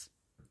looks.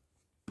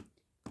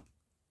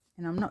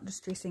 And I'm not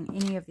distressing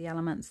any of the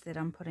elements that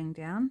I'm putting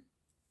down.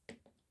 It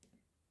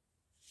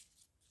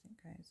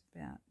goes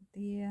about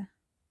there.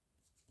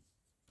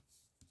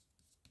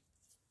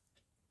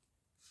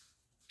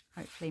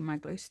 Hopefully my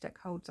glue stick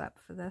holds up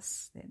for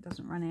this, that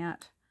doesn't run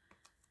out.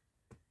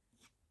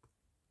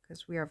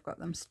 Because where I've got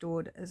them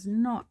stored is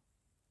not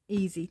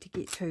easy to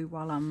get to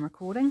while I'm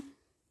recording.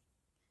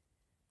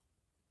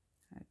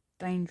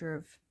 Danger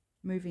of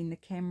moving the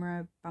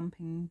camera,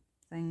 bumping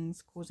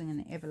things, causing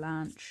an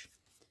avalanche,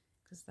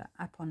 because they're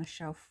up on a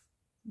shelf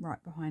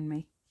right behind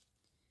me.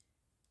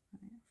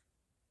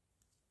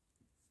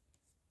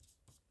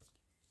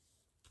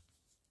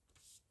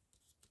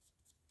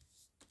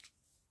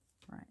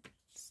 Right,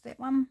 it's that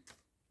one.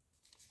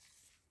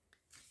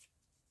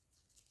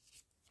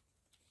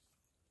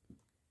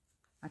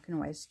 I can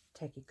always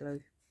tacky glue.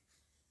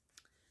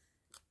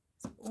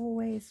 It's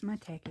always my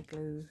tacky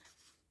glue.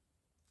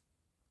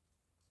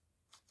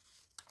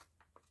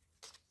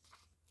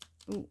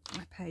 Oh,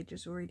 my page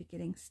is already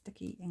getting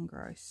sticky and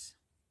gross.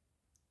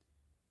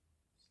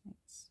 So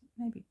let's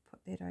maybe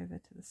put that over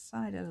to the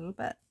side a little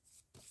bit.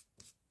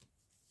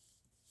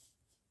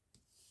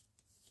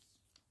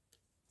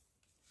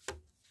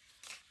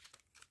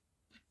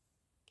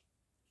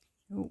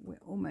 Oh, we're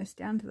almost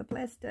down to the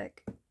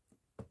plastic.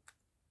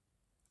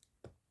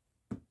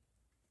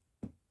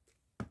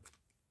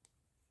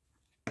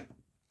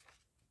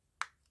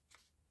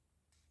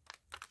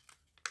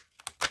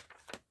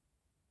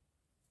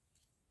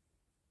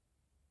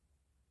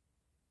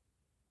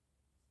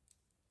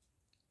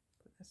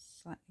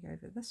 Slightly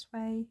over this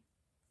way.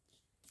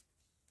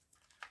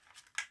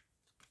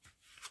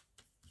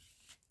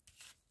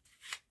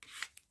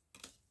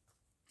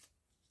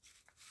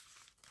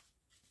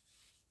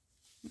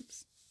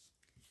 Oops.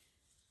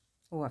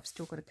 Oh, I've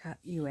still got to cut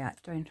you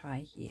out, don't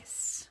I?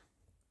 Yes.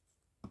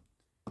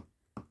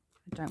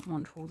 I I don't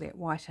want all that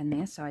white in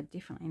there, so I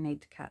definitely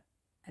need to cut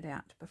it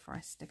out before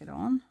I stick it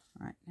on.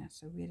 Right, now,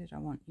 so where did I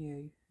want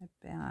you?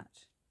 About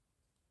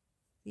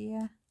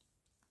there.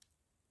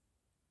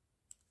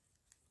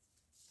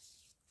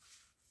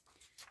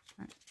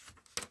 Right.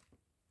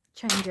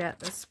 Change out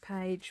this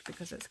page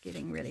because it's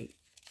getting really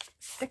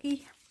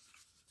sticky.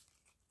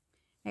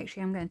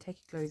 Actually, I'm going to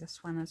take glue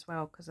this one as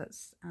well because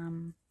it's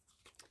on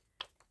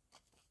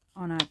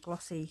a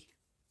glossy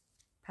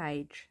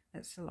page.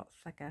 It's a lot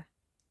thicker,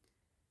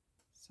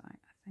 so I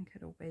think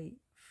it'll be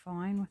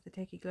fine with the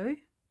tacky glue,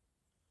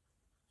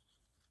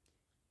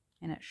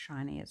 and it's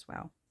shiny as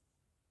well.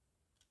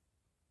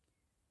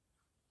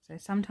 So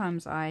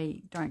sometimes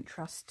I don't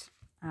trust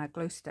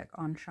glue stick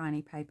on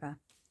shiny paper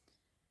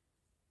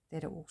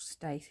that it will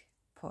stay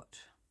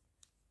put.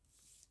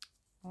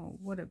 Oh,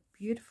 what a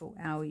beautiful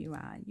owl you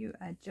are. You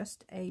are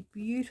just a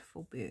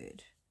beautiful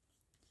bird.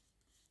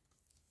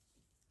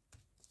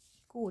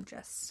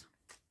 Gorgeous.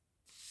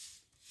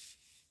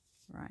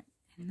 Right,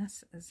 and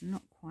this is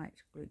not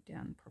quite glued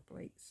down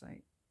properly, so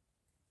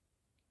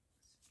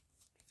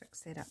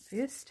fix that up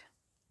first.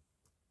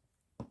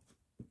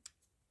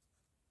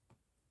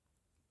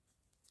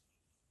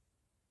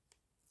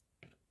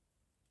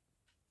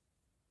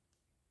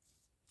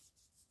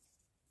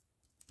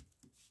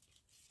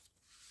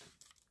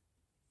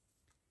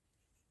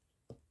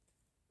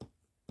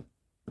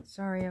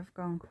 Sorry I've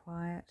gone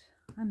quiet.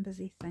 I'm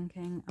busy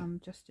thinking.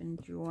 I'm just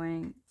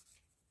enjoying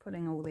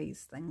putting all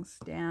these things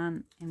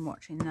down and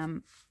watching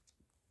them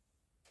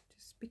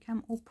just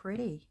become all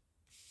pretty.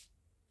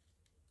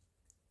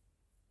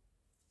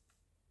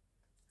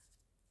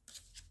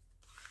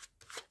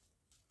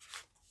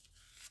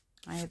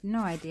 I have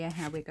no idea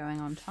how we're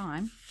going on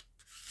time,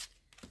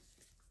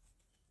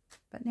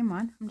 but never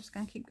mind, I'm just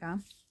going to keep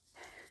going.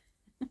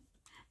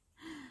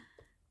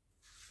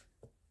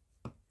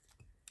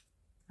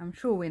 I'm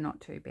sure we're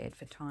not too bad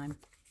for time.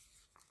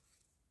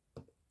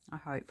 I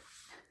hope.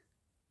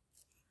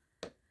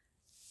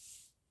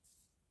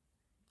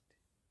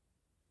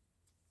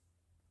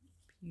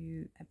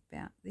 You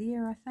about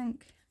there, I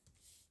think.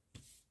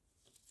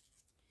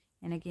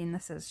 And again,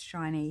 this is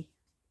shiny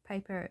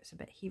paper. It's a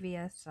bit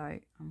heavier, so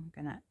I'm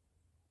going to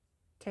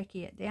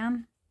tacky it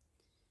down.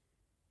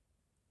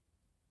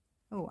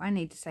 Oh, I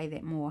need to say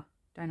that more,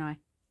 don't I?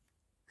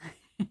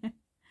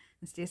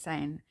 Instead of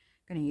saying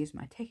I'm going to use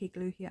my tacky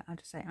glue here, I'll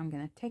just say I'm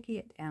going to tacky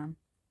it down.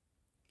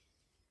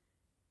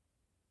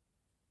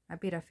 I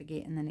bet I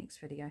forget in the next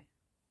video.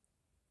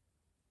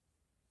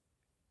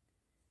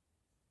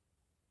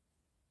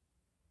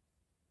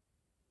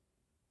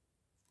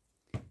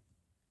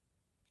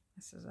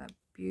 This is a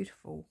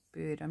beautiful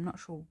bird. I'm not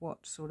sure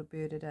what sort of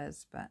bird it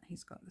is, but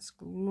he's got this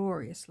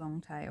glorious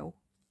long tail.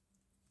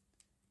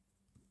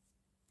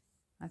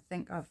 I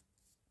think I've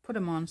put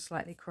him on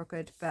slightly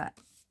crooked, but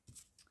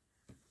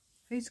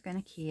who's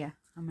going to care?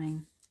 I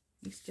mean,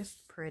 he's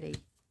just pretty.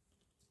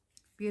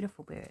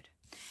 Beautiful bird.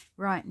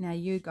 Right, now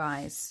you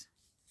guys.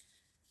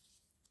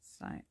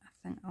 So I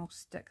think I'll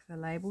stick the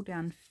label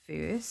down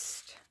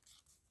first,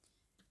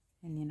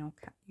 and then I'll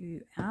cut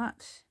you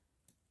out.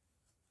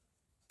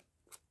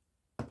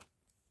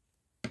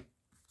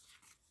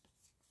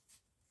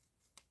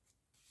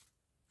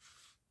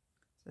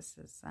 This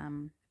is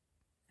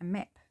a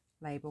map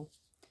label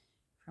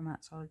from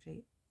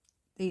Artsology.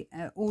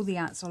 All the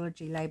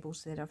Artsology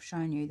labels that I've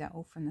shown you, they're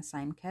all from the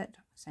same kit,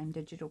 same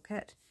digital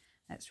kit.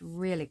 It's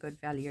really good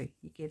value.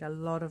 You get a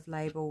lot of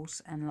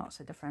labels and lots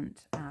of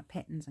different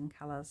patterns and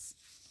colours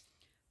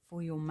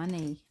for your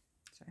money.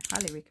 So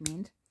highly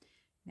recommend.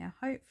 Now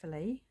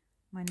hopefully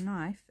my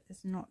knife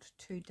is not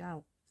too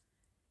dull.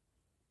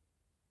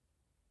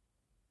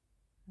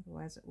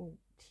 Otherwise it will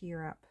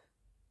tear up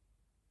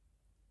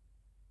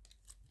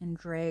and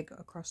drag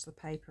across the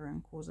paper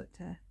and cause it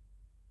to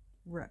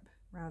rip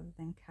rather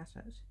than cut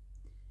it.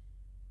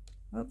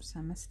 Oops,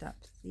 I messed up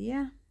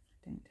there.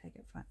 Didn't take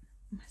it flat.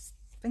 My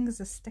fingers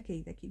are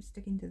sticky, they keep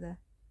sticking to the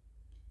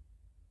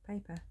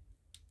paper.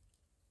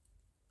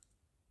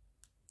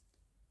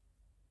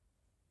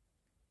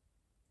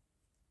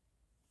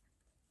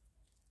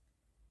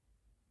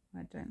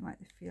 I don't like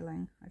the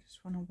feeling. I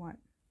just want to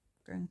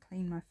go and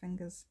clean my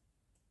fingers.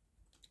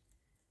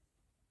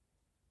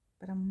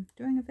 But I'm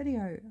doing a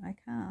video, I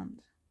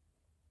can't.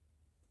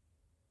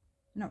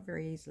 Not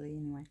very easily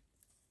anyway.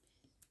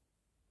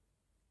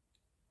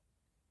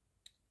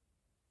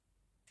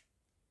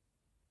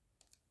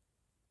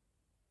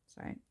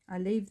 So I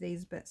leave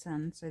these bits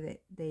in so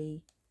that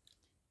the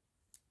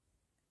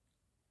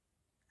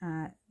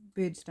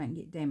birds don't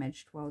get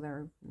damaged while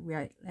they're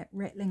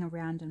rattling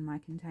around in my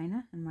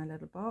container, in my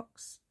little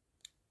box.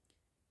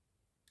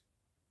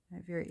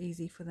 Very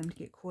easy for them to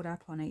get caught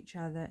up on each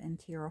other and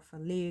tear off a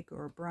leg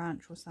or a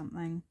branch or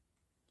something.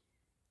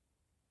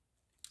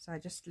 So I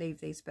just leave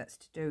these bits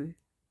to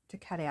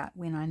cut out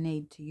when I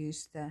need to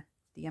use the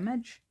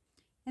image,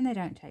 and they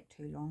don't take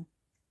too long.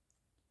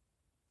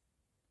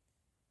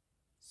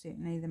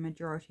 Certainly the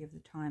majority of the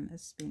time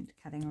is spent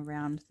cutting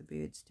around the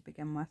birds to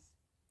begin with,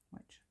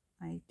 which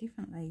I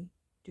definitely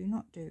do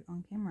not do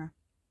on camera.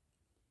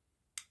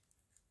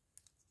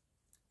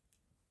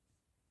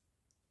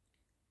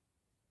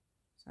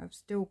 So I've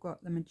still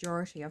got the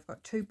majority. I've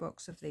got 2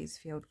 books of these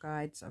field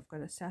guides. I've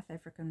got a South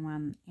African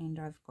one and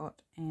I've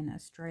got an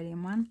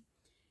Australian one.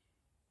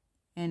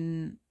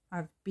 And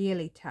I've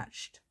barely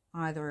touched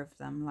either of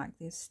them. Like,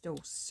 there's still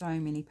so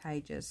many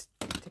pages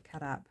to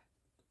cut up.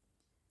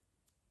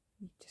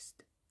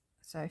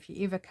 So if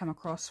you ever come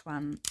across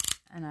one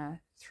in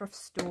a thrift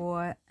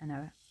store, in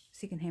a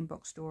secondhand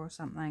bookstore or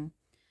something,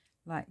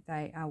 like,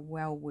 they are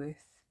well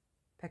worth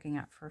picking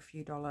up for a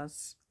few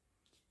dollars,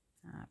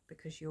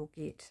 because you'll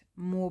get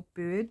more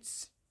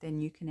birds than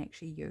you can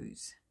actually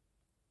use.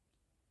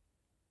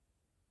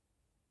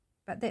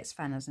 But that's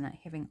fun, isn't it?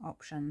 Having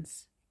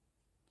options,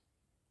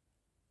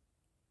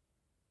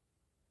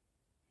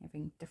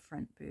 having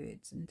different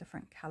birds and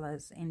different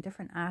colours and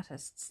different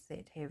artists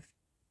that have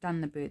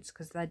done the birds,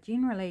 because they're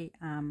generally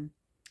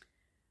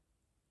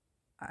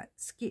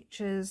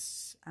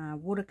sketches,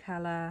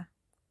 watercolour.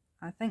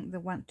 I think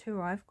the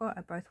 2 I've got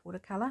are both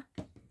watercolour.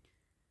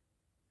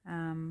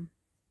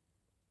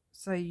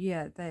 So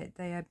yeah,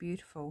 they are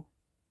beautiful.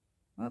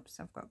 Whoops,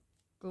 I've got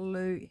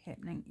glue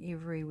happening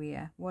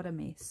everywhere. What a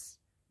mess.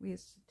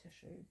 Where's the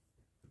tissue?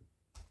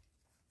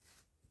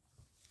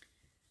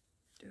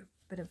 Do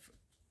a bit of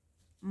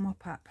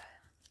mop up.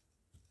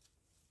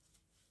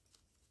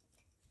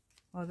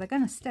 Well, they're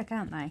going to stick,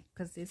 aren't they?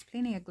 Because there's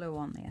plenty of glue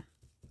on there.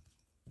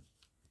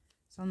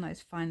 It's on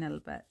those fine little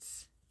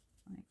bits.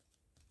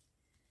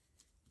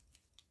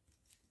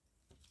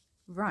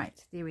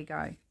 Right, there we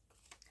go.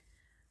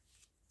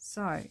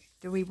 So,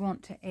 do we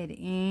want to add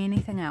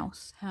anything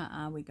else? How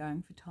are we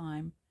going for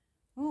time?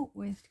 Oh,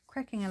 we're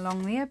cracking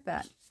along there,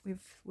 but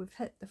we've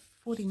hit the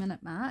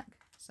 40-minute mark.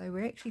 So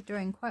we're actually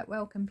doing quite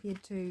well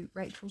compared to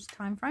Rachel's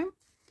time frame,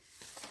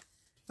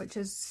 which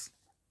is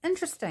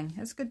interesting.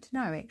 It's good to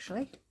know,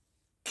 actually.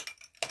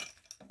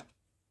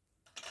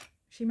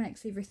 She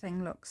makes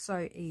everything look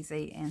so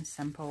easy and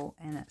simple,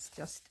 and it's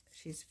just,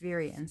 she's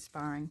very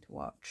inspiring to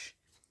watch.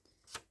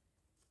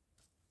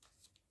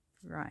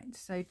 Right,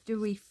 so do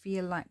we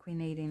feel like we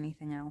need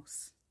anything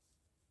else?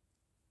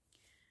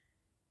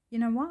 You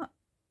know what?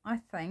 I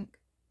think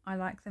I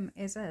like them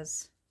as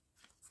is.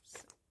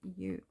 So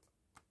you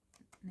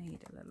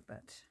need a little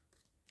bit.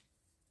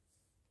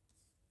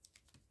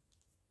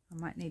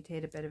 I might need to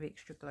add a bit of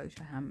extra glue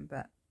to him,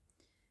 but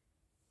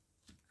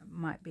it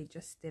might be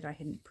just that I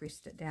hadn't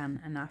pressed it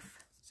down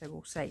enough. So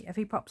we'll see. If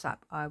he pops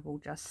up, I will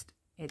just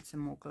add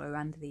some more glue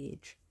under the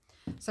edge.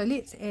 So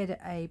let's add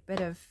a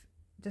bit of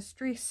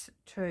distress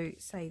to,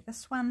 say,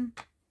 this one,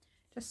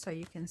 just so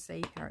you can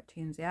see how it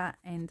turns out.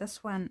 And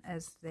this one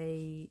is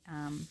the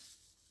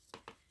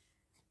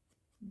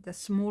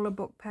smaller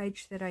book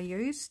page that I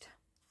used.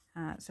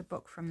 It's a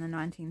book from the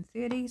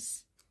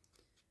 1930s,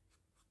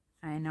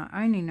 and I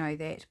only know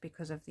that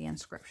because of the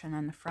inscription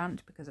in the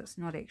front, because it's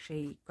not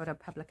actually got a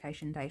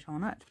publication date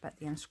on it, but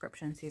the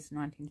inscription says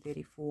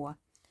 1934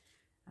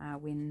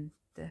 when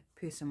the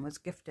person was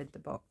gifted the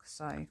book.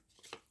 So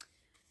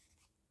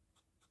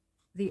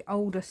the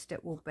oldest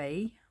it will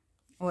be,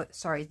 or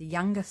sorry, the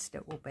youngest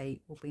it will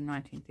be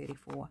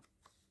 1934.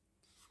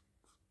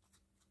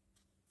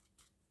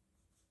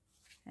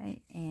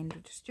 Okay, and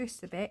we'll distress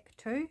the back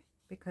too,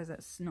 because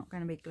it's not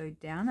going to be glued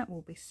down, it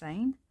will be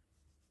seen.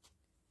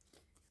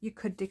 You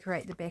could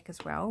decorate the back as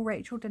well.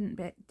 Rachel didn't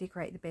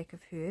decorate the back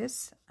of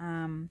hers.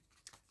 I'm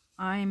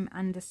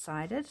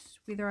undecided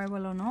whether I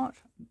will or not.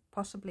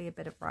 Possibly a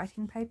bit of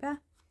writing paper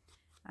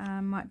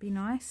might be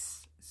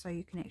nice, so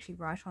you can actually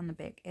write on the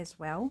back as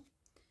well.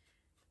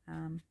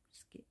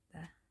 Just get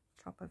the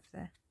top of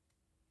the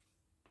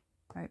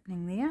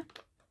opening there.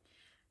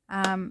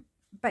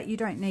 But you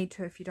don't need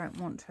to if you don't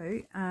want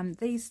to.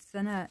 These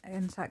thinner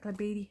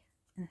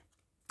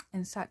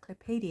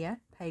encyclopedia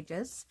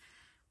pages,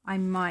 I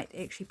might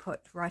actually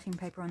put writing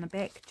paper on the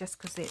back, just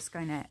because that's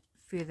going to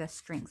further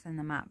strengthen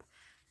them up.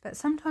 But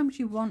sometimes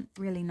you want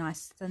really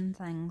nice thin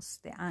things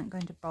that aren't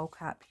going to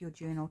bulk up your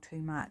journal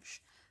too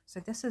much. So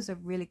this is a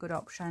really good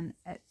option.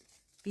 It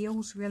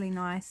feels really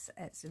nice.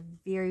 It's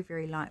very,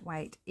 very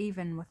lightweight.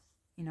 Even with,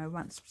 you know,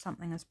 once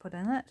something is put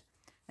in it,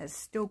 it's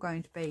still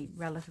going to be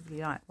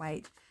relatively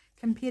lightweight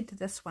compared to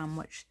this one,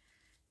 which,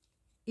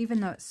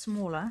 even though it's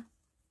smaller,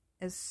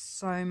 is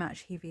so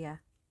much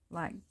heavier.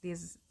 Like,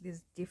 there's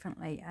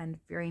definitely a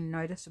very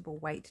noticeable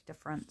weight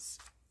difference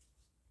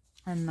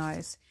in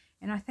those.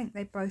 And I think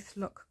they both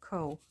look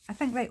cool. I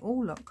think they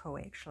all look cool,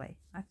 actually.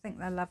 I think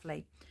they're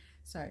lovely.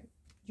 So,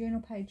 journal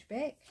page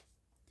back.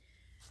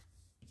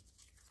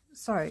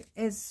 So,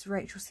 as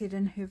Rachel said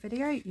in her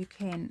video, you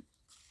can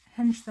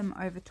hinge them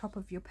over top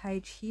of your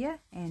page here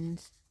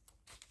and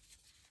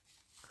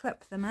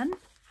clip them in.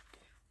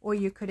 Or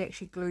you could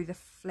actually glue the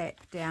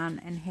flap down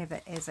and have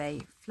it as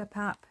a flip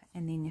up,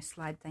 and then you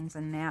slide things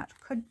in and out.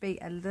 Could be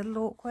a little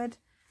awkward,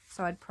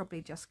 so I'd probably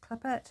just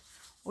clip it.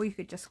 Or you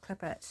could just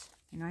clip it,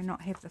 you know,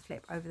 not have the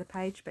flap over the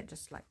page, but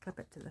just like clip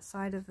it to the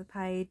side of the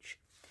page.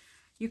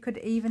 You could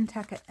even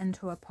tuck it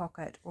into a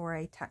pocket or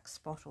a tuck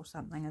spot or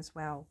something as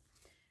well.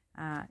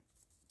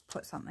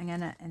 put something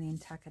in it and then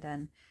tuck it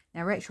in.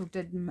 Now Rachel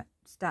did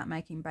start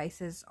making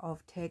bases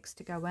of tags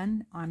to go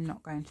in. I'm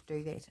not going to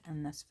do that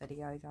in this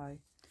video though.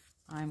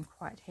 I'm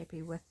quite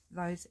happy with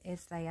those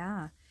as they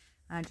are.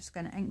 I'm just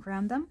going to ink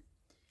round them,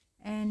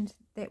 and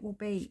that will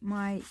be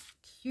my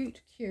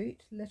cute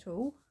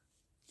little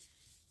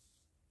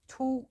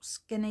tall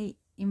skinny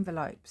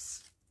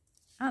envelopes.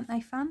 Aren't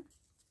they fun?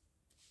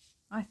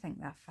 I think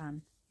they're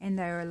fun, and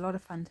they're a lot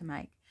of fun to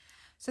make.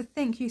 So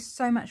thank you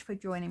so much for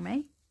joining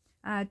me.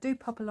 Do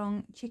pop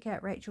along, check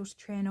out Rachel's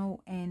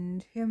channel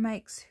and her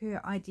makes,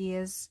 her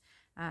ideas,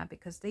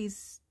 because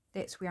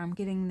that's where I'm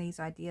getting these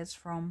ideas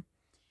from,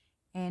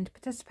 and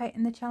participate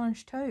in the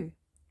challenge too.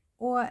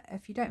 Or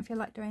if you don't feel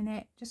like doing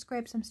that, just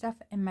grab some stuff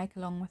and make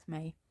along with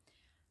me.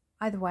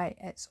 Either way,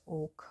 it's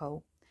all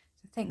cool.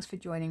 So thanks for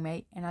joining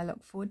me, and I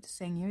look forward to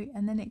seeing you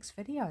in the next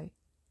video.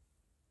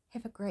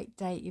 Have a great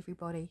day,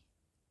 everybody.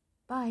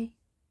 Bye.